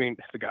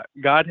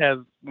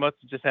must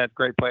have just had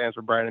great plans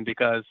for Brandon,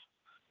 because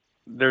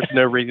there's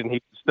no reason he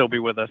could still be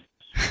with us.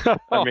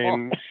 I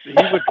mean, he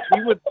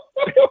would.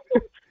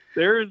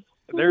 There's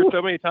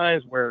so many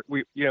times where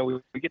we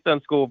get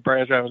done school.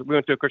 Brandon's driving. We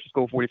went to a Christian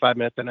school 45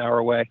 minutes, an hour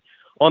away.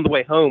 On the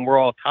way home, we're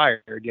all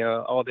tired,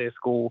 all day of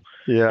school.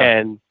 Yeah.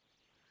 And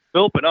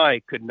Philip and I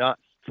could not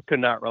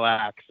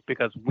relax,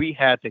 because we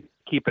had to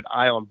keep an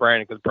eye on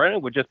Brandon, because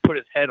Brandon would just put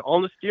his head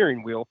on the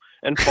steering wheel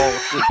and fall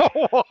asleep.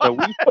 So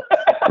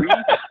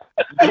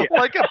we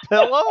like a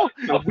pillow.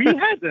 So we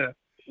had to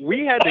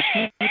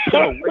keep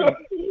him awake.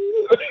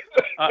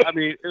 I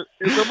mean,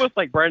 it's almost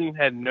like Brandon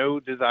had no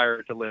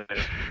desire to live.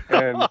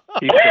 And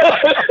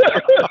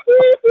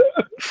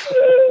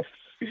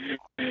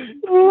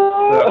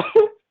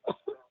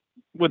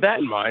with that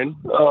in mind,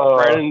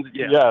 Brandon,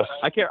 yes.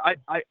 I can't.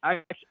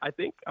 I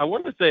think I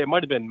want to say it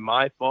might have been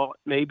my fault.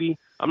 Maybe,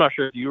 I'm not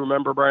sure if you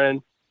remember,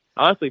 Brandon.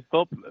 Honestly,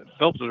 Phelps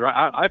was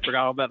right. I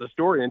forgot about the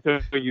story until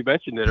you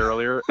mentioned it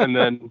earlier, and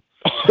then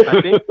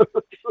I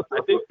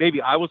think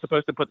maybe I was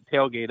supposed to put the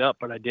tailgate up,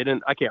 but I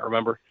didn't. I can't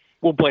remember.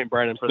 We'll blame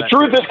Brandon for that. The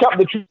truth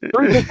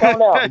is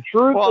coming out. The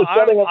truth is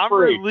setting us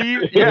free.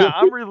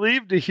 I'm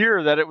relieved to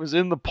hear that it was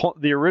in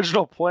the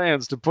original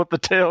plans to put the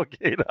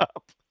tailgate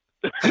up.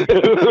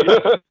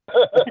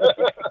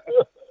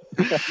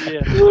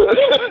 Yeah.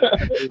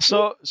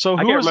 So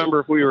I can't remember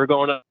if we were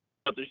going up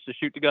to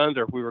shoot the guns,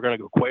 or if we were going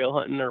to go quail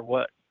hunting, or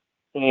what.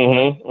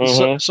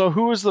 So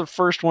who was the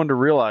first one to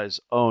realize,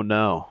 oh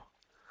no,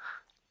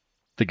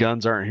 the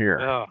guns aren't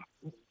here? Oh.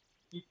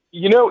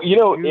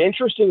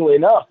 Interestingly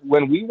enough,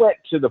 when we went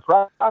to the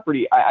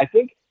property, I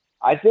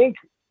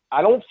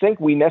don't think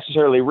we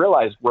necessarily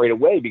realized right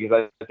away,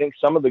 because I think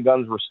some of the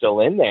guns were still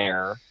in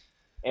there,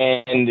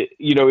 and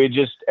it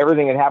just,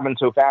 everything had happened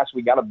so fast.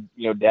 We got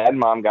Dad and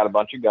Mom got a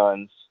bunch of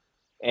guns,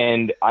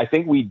 and I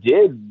think we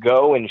did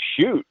go and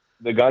shoot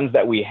the guns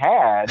that we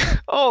had.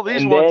 Oh,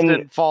 these ones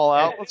didn't fall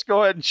out. Let's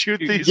go ahead and shoot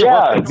these.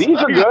 Yeah, ones. These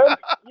are good.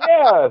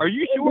 Yeah. Are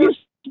you sure?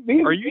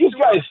 These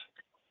guys?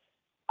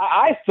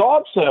 I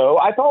thought so.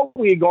 I thought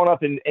we had gone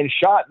up and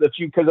shot the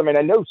few, because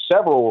I know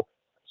several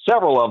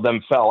of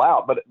them fell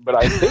out, but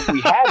I think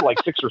we had like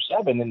 6 or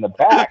 7 in the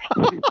back.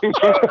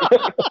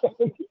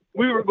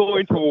 We were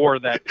going to war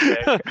that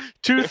day.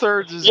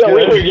 2/3 is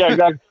good. Yeah,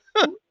 exactly.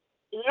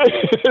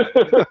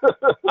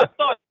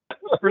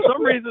 for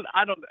some reason,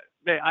 I don't.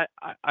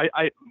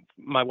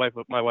 My wife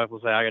will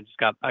say I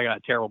got a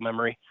terrible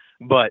memory,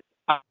 but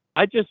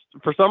I just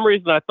for some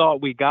reason I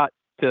thought we got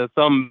to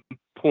some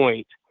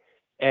point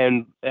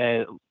and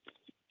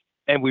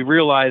we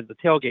realized the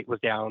tailgate was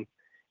down,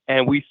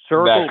 and we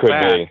circled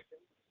back. Be.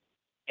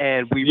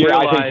 And we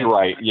realized. I think you're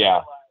right.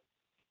 Yeah.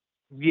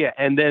 Yeah,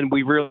 and then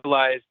we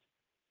realized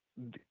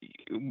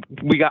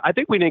I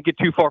think we didn't get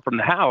too far from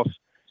the house,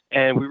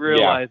 and we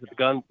realized that the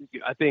gun.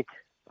 I can't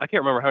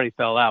remember how many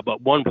fell out,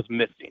 but one was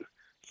missing.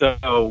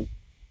 So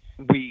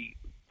we.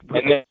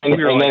 And then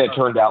it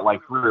turned out like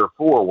 3 or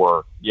 4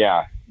 were.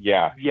 Yeah.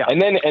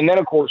 And then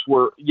of course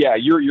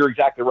you're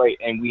exactly right.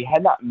 And we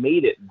had not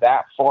made it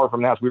that far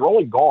from the house. We were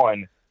only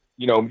gone,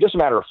 just a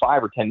matter of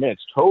 5 or 10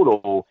 minutes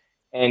total.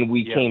 And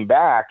we came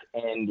back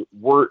and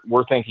we're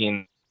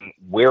thinking,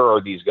 where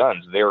are these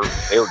guns? They're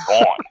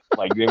gone.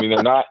 Like, I mean,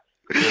 they're not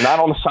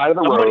on the side of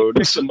the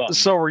road.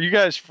 So were you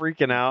guys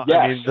freaking out? Yes.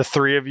 I mean, the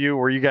 3 of you,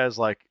 were you guys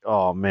like,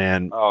 oh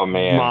man,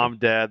 Mom,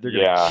 Dad, they're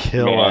going to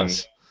kill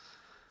us.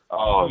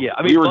 Oh, yeah.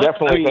 I mean, we were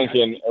definitely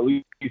thinking, at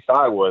least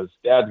I was,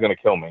 Dad's going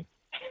to kill me.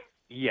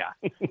 Yeah.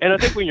 And I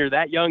think when you're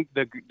that young,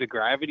 the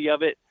gravity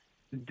of it,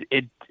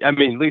 at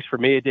least for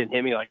me, it didn't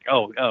hit me like,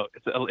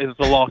 it's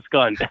a lost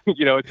gun.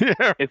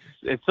 It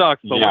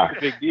sucks, but what's the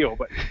big deal?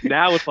 But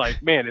now it's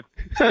like, man, if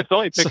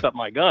somebody picks up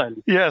my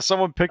gun. Yeah,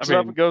 someone picks it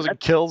up and goes and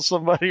kills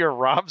somebody or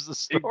robs the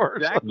store.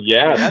 Exactly.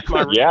 Yeah. That's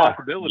my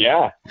responsibility.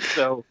 Yeah.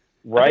 So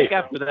right. I think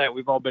after that,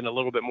 we've all been a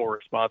little bit more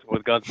responsible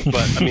with guns.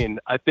 But I mean,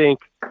 I think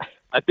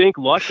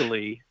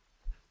luckily,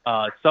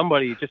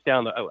 somebody just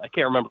down I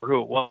can't remember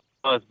who it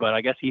was, but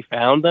I guess he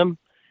found them.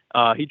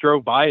 He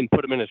drove by and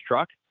put them in his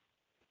truck.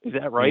 Is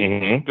that right?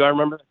 Mm-hmm. Do I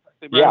remember?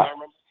 Yeah.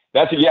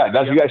 That's you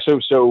guys.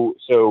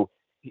 So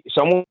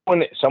someone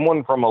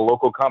from a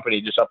local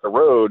company just up the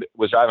road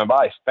was driving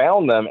by,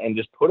 found them, and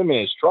just put them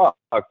in his truck.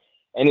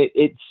 And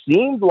it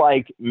seemed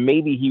like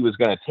maybe he was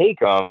going to take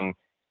them.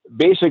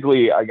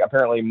 Basically,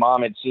 apparently,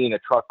 Mom had seen a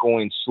truck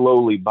going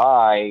slowly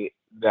by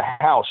the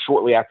house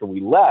shortly after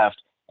we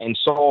left and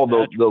saw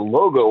the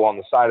logo on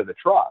the side of the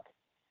truck.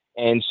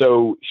 And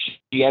so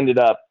she ended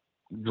up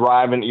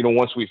driving,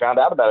 once we found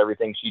out about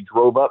everything, she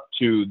drove up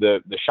to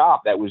the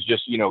shop that was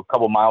just, a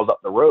couple miles up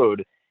the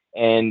road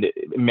and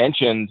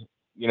mentioned,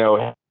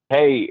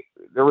 hey,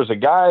 there was a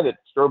guy that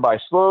drove by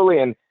slowly.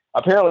 And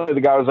apparently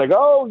the guy was like,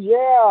 oh yeah,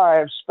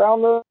 I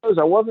found those.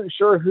 I wasn't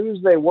sure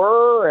whose they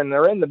were. And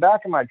they're in the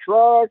back of my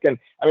truck. And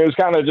I mean, it was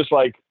kind of just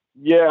like,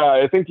 yeah,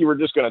 I think you were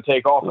just going to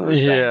take off.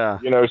 Yeah.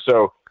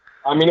 So,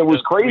 I mean, it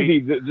was crazy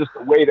just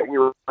the way that we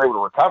were able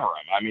to recover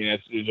them. I mean,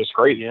 it's just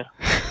crazy. Yeah.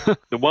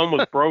 The one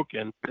was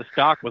broken. The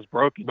stock was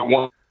broken. The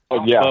one,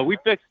 yeah. We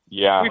fixed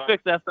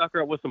that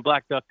sucker up with some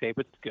black duct tape.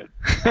 It's good.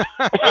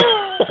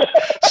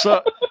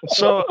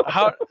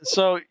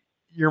 So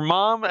your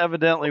mom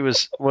evidently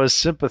was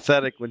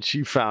sympathetic when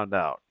she found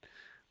out,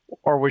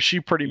 or was she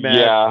pretty mad?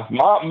 Yeah,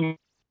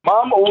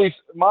 mom always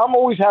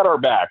had our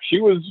back. She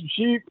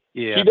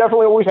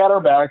definitely always had our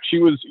back. She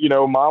was,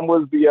 Mom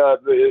was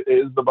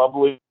the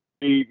bubbly,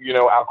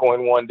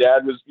 outgoing one.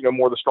 Dad was,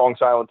 more the strong,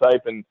 silent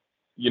type. And,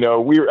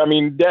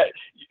 Dad,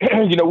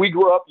 we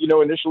grew up,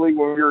 initially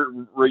when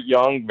we were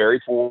young, very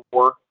poor,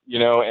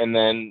 and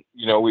then,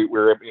 we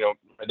were,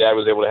 my dad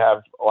was able to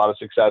have a lot of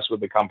success with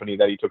the company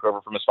that he took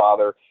over from his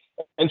father.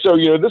 And so,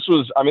 this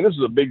was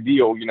a big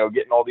deal,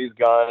 getting all these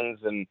guns.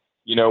 And,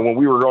 when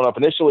we were growing up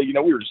initially,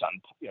 we were just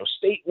on,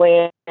 state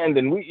land,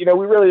 and we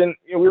really didn't,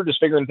 we were just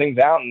figuring things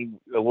out, and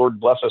the Lord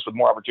blessed us with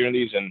more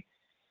opportunities. And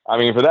I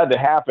mean, for that to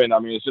happen, I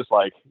mean, it's just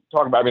like,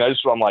 I'm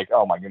like,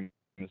 oh my goodness,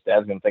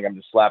 Dad's going to think I'm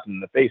just slapping him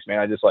in the face, man.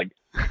 I just like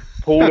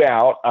pulled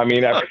out. I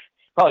mean, I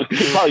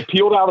probably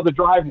peeled out of the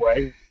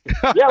driveway.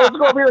 Yeah, let's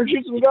go over here and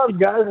shoot some guns,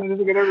 guys. And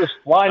they're just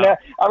flying out.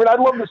 I mean, I'd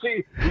love to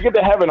see, we get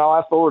to heaven, I'll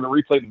ask the Lord to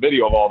replay the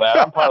video of all that.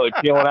 I'm probably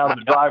peeling out of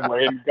the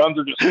driveway and guns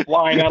are just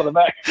flying out of the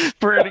back.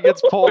 Brandon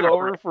gets pulled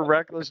over for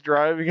reckless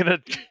driving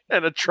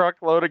and a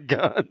truckload of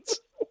guns.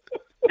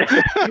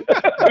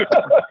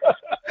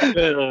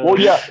 Well,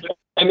 yeah.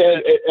 And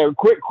a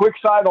quick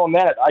side on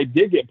that, I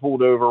did get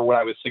pulled over when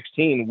I was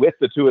 16 with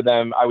the 2 of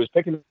them. I was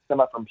picking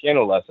them up from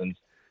piano lessons.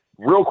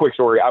 Real quick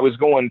story. I was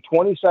going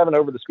 27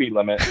 over the speed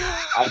limit.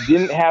 I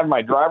didn't have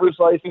my driver's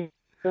license,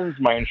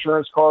 my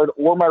insurance card,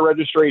 or my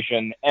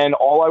registration, and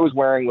all I was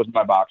wearing was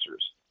my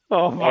boxers.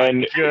 Oh my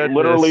goodness.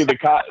 Literally the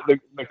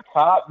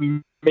cop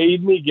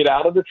made me get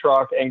out of the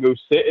truck and go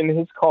sit in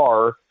his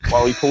car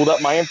while he pulled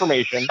up my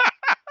information.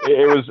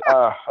 It was,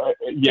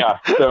 yeah.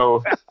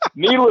 So,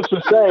 needless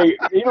to say,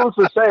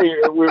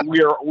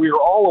 we are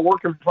all a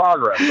work in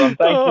progress. I'm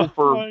thankful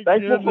for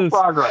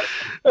progress.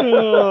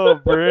 Oh,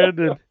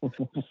 Brandon.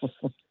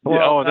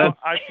 Well,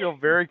 I feel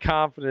very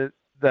confident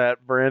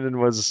that Brandon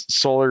was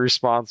solely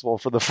responsible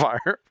for the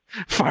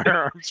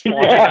firearms.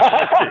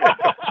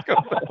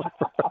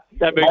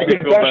 That makes my me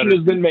feel better.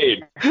 Has been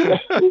made.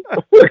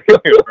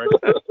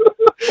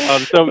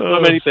 So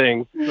many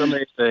things.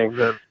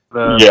 That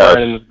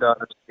Brandon's done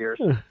years.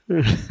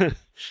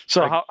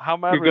 So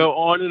how you go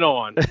on and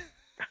on.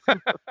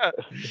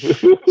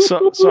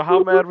 So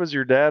how mad was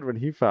your dad when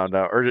he found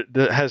out, or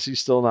has he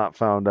still not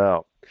found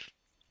out?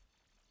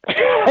 He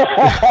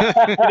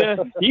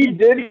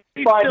did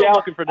find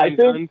out. I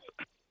think.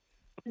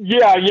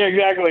 Yeah,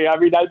 exactly. I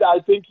mean,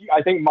 I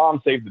think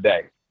Mom saved the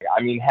day.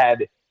 I mean,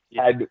 had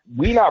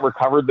we not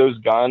recovered those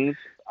guns,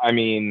 I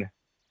mean,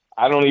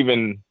 I don't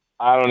even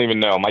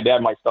know. My dad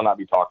might still not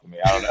be talking to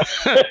me. I don't know.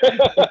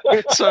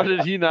 So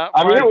did he not?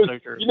 I mean, it was,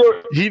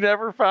 he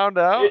never found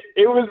out.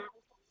 It was.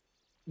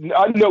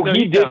 No,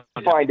 he did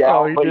find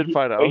out. Oh, he did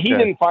find out. But he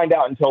didn't find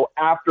out until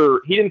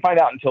after. He didn't find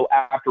out until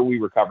after we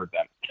recovered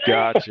them.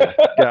 Gotcha.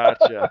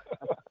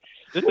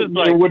 This is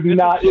it would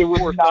not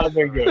have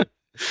been good.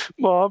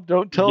 Mom,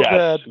 don't tell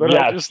Dad, but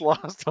I just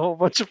lost a whole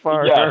bunch of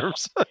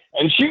firearms. Yes.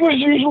 And she was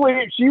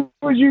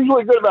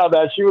usually good about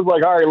that. She was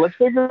like, "All right, let's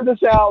figure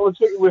this out.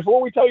 Before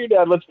we tell your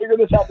dad, let's figure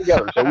this out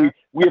together." So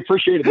we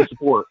appreciated the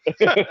support.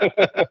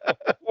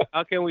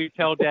 How can we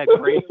tell Dad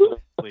gracefully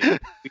we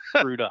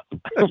screwed up?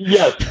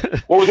 Yes.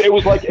 Well, it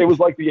was like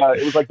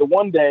the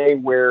one day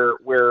where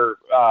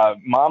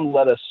Mom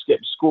let us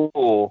skip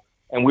school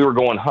and we were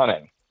going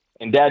hunting.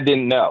 And Dad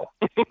didn't know.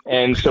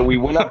 And so we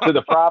went up to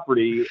the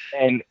property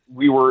and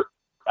we were,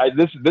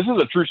 this is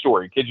a true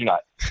story, kid you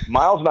not.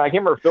 Miles and I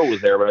can't remember if Phil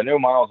was there, but I know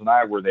Miles and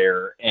I were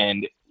there.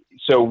 And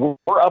so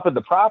we're up at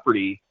the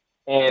property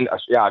and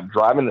I'm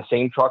driving the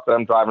same truck that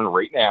I'm driving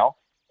right now.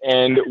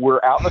 And we're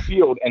out in the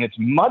field and it's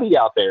muddy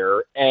out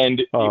there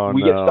and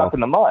we get stuck in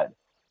the mud.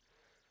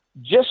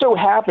 Just so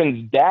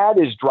happens Dad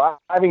is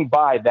driving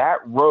by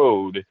that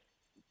road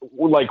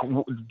like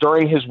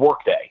during his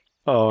workday.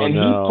 He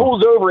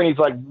pulls over and he's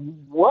like,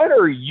 "What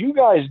are you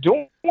guys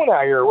doing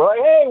out here?" We're like,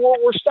 "Hey, well,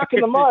 we're stuck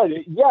in the mud."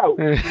 "Yeah,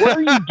 what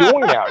are you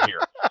doing out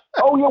here?"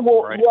 "Oh, yeah,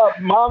 well, yeah,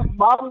 mom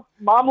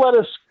let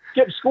us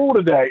skip school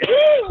today."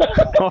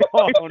 Oh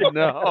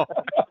no.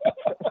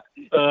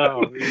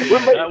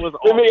 That was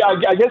awesome.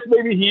 I guess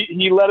maybe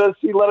he let us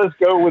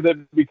go with it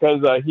because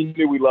he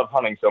knew we love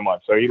hunting so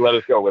much, so he let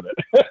us go with it.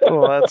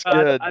 Well, that's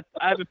good.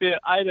 I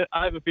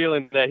have a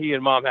feeling that he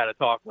and Mom had a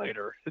talk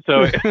later.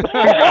 So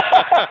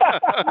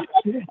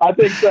I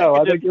think so.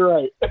 I think you're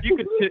right. You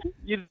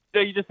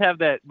just have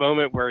that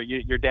moment where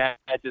your dad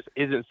just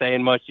isn't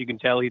saying much. You can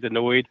tell he's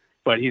annoyed,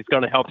 but he's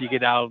going to help you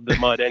get out of the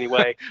mud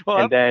anyway. Well,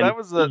 and then that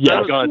was the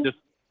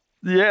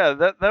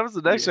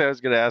next thing I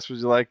was going to ask.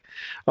 Was like,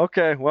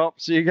 okay, well,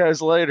 see you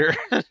guys later.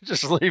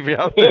 Just leave you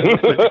out there.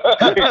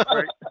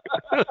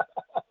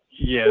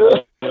 Yeah,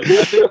 I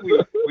think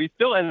we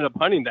still ended up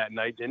hunting that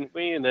night, didn't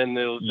we? And then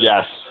it was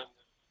yes.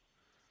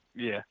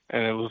 Yeah,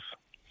 and it was.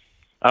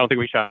 I don't think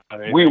we shot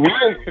anything.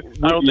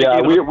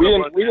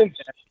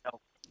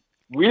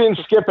 We didn't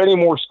skip any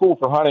more school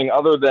for hunting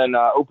other than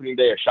opening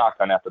day of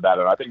shotgun after that,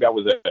 and I think that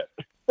was it.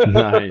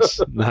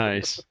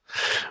 Nice.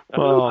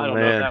 Oh, I don't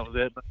know if that was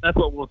it, but that's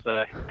what we'll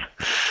say.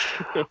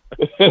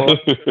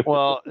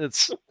 Well,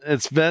 it's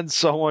been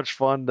so much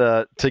fun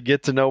to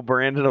get to know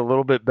Brandon a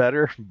little bit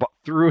better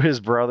through his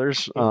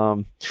brothers.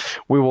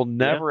 We will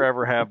never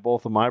ever have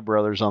both of my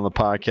brothers on the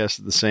podcast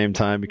at the same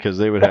time because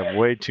they would have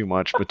way too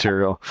much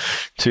material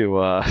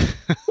to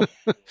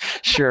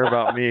share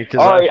about me.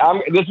 All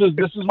right, this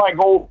is my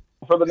goal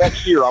for the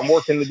next year. I'm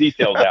working the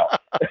details out.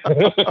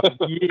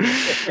 You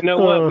know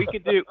what?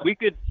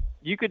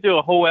 You could do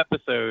a whole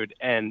episode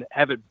and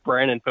have it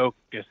Brandon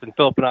focused, and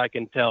Philip and I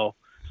can tell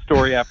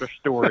story after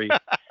story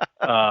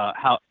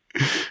how,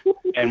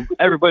 and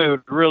everybody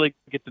would really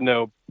get to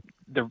know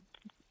the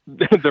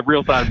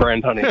real side of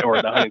Brandon hunting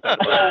or the hunting side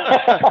of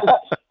Brandon.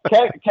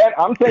 Ken,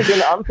 I'm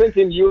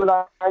thinking you and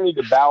I need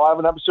to have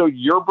an episode.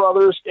 Your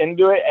brothers can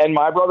do it, and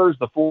my brothers,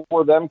 the four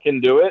of them,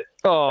 can do it.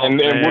 Oh, and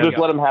we'll just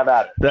let them have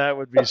at it. That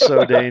would be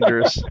so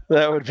dangerous.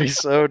 That would be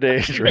so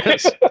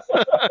dangerous.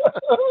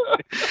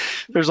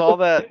 There's all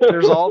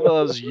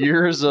those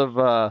years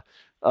of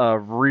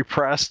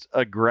repressed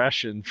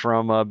aggression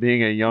from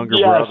being a younger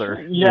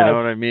brother. You know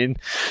what I mean?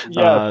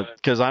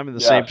 Because I'm in the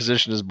same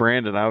position as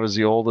Brandon. I was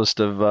the oldest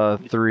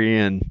of three,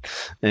 and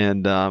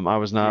I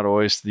was not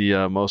always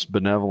the most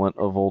benevolent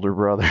of older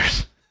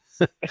brothers.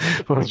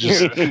 we'll just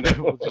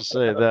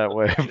say it that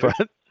way.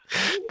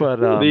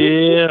 But I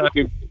mean,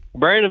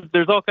 Brandon,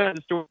 there's all kinds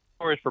of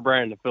stories for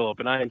Brandon and Philip,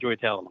 and I enjoy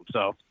telling them.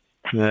 So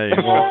hey,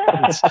 well,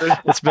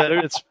 it's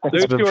been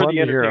fun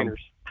to hear them.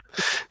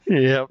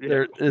 Yeah,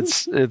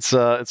 it's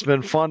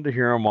been fun to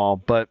hear them all.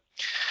 But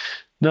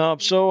no,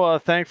 I'm so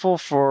thankful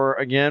for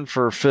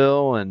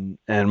Phil and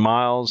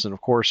Miles and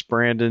of course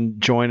Brandon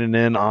joining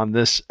in on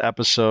this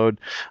episode.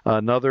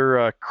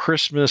 Another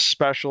Christmas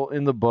special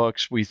in the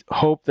books. We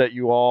hope that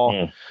you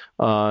all,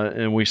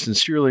 and we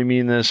sincerely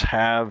mean this,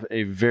 have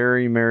a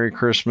very Merry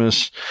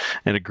Christmas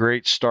and a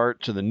great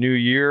start to the new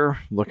year.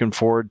 Looking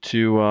forward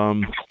to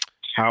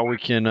how we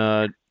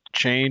can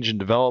change and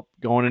develop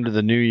going into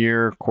the new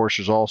year. Of course,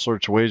 there's all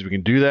sorts of ways we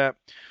can do that.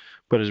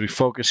 But as we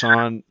focus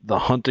on the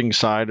hunting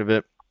side of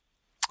it,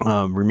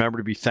 remember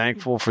to be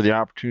thankful for the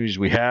opportunities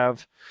we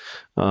have,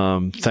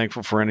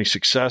 thankful for any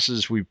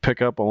successes we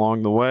pick up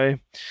along the way,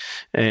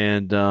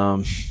 and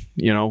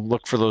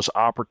look for those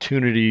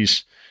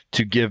opportunities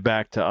to give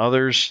back to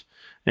others.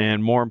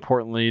 And more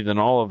importantly than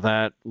all of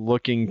that,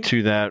 looking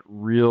to that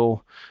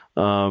real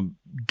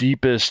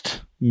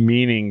deepest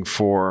meaning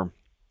for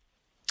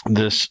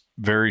this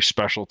very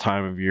special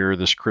time of year,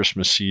 this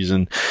Christmas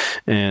season,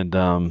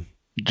 and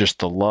just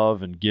the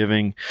love and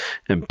giving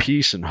and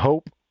peace and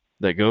hope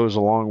that goes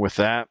along with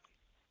that.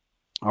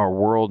 Our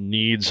world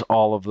needs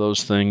all of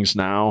those things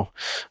now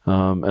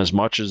as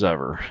much as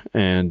ever.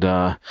 And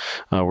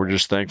we're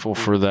just thankful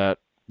for that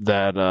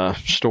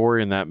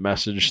story and that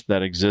message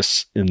that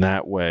exists in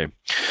that way.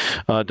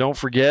 Don't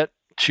forget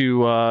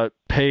to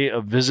pay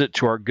a visit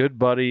to our good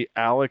buddy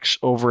Alex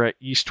over at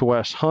East to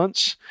West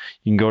Hunts.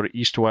 You can go to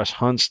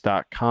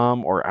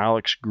eastwesthunts.com or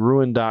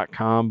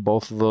alexgruen.com.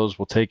 Both of those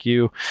will take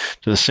you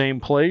to the same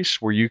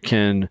place where you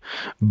can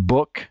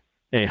book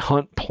a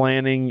hunt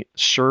planning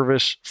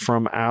service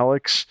from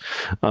Alex.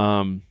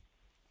 Alex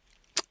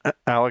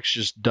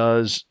just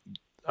does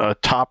a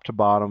top to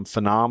bottom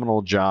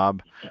phenomenal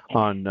job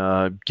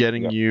on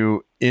getting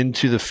you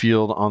into the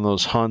field on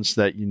those hunts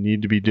that you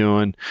need to be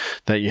doing,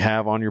 that you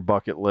have on your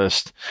bucket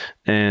list,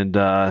 and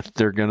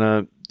you're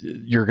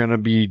gonna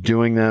be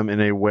doing them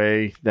in a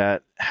way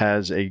that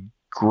has a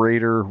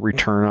greater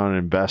return on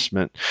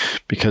investment,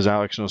 because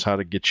Alex knows how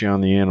to get you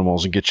on the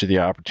animals and get you the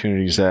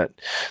opportunities that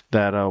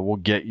will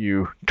get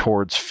you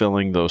towards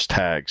filling those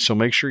tags. So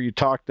make sure you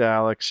talk to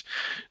Alex.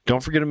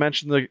 Don't forget to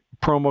mention the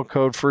promo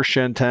code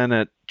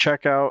FirstGen10 at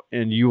checkout,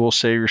 and you will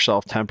save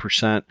yourself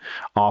 10%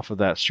 off of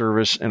that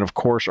service. And of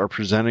course, our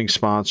presenting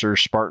sponsor,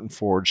 Spartan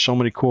Forge. So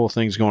many cool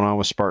things going on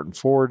with Spartan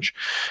Forge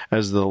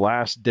as the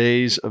last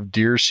days of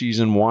deer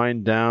season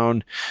wind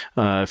down.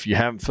 If you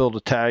haven't filled a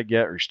tag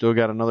yet, or you still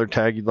got another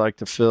tag you'd like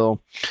to fill,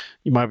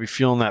 you might be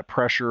feeling that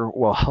pressure.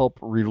 We'll help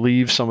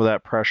relieve some of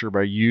that pressure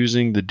by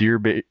using the deer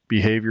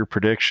behavior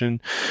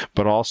prediction,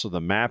 but also the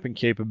mapping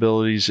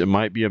capabilities. It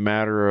might be a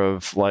matter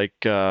of, like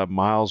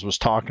Miles was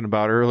talking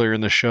about earlier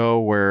in the show,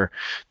 where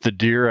the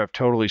deer have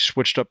totally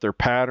switched up their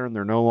pattern.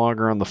 They're no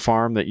longer on the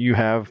farm that you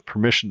have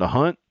permission to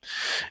hunt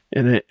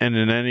and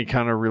in any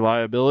kind of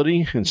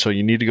reliability. And so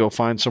you need to go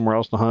find somewhere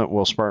else to hunt.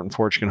 Well, Spartan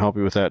Forge can help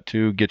you with that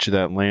too. Get you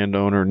that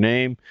landowner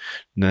name,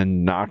 and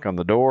then knock on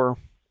the door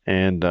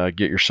and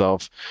get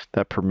yourself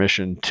that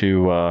permission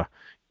to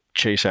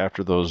chase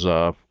after those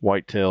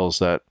whitetails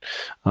that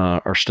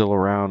are still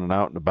around and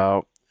out and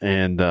about,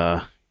 and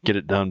get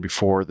it done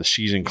before the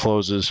season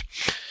closes.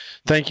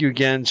 Thank you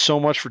again so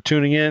much for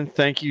tuning in.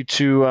 Thank you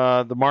to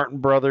the Martin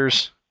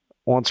brothers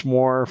once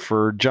more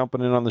for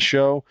jumping in on the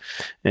show.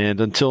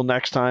 And until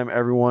next time,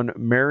 everyone,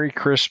 Merry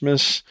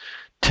Christmas,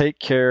 take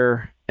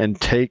care,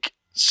 and take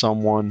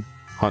someone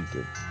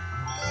hunting.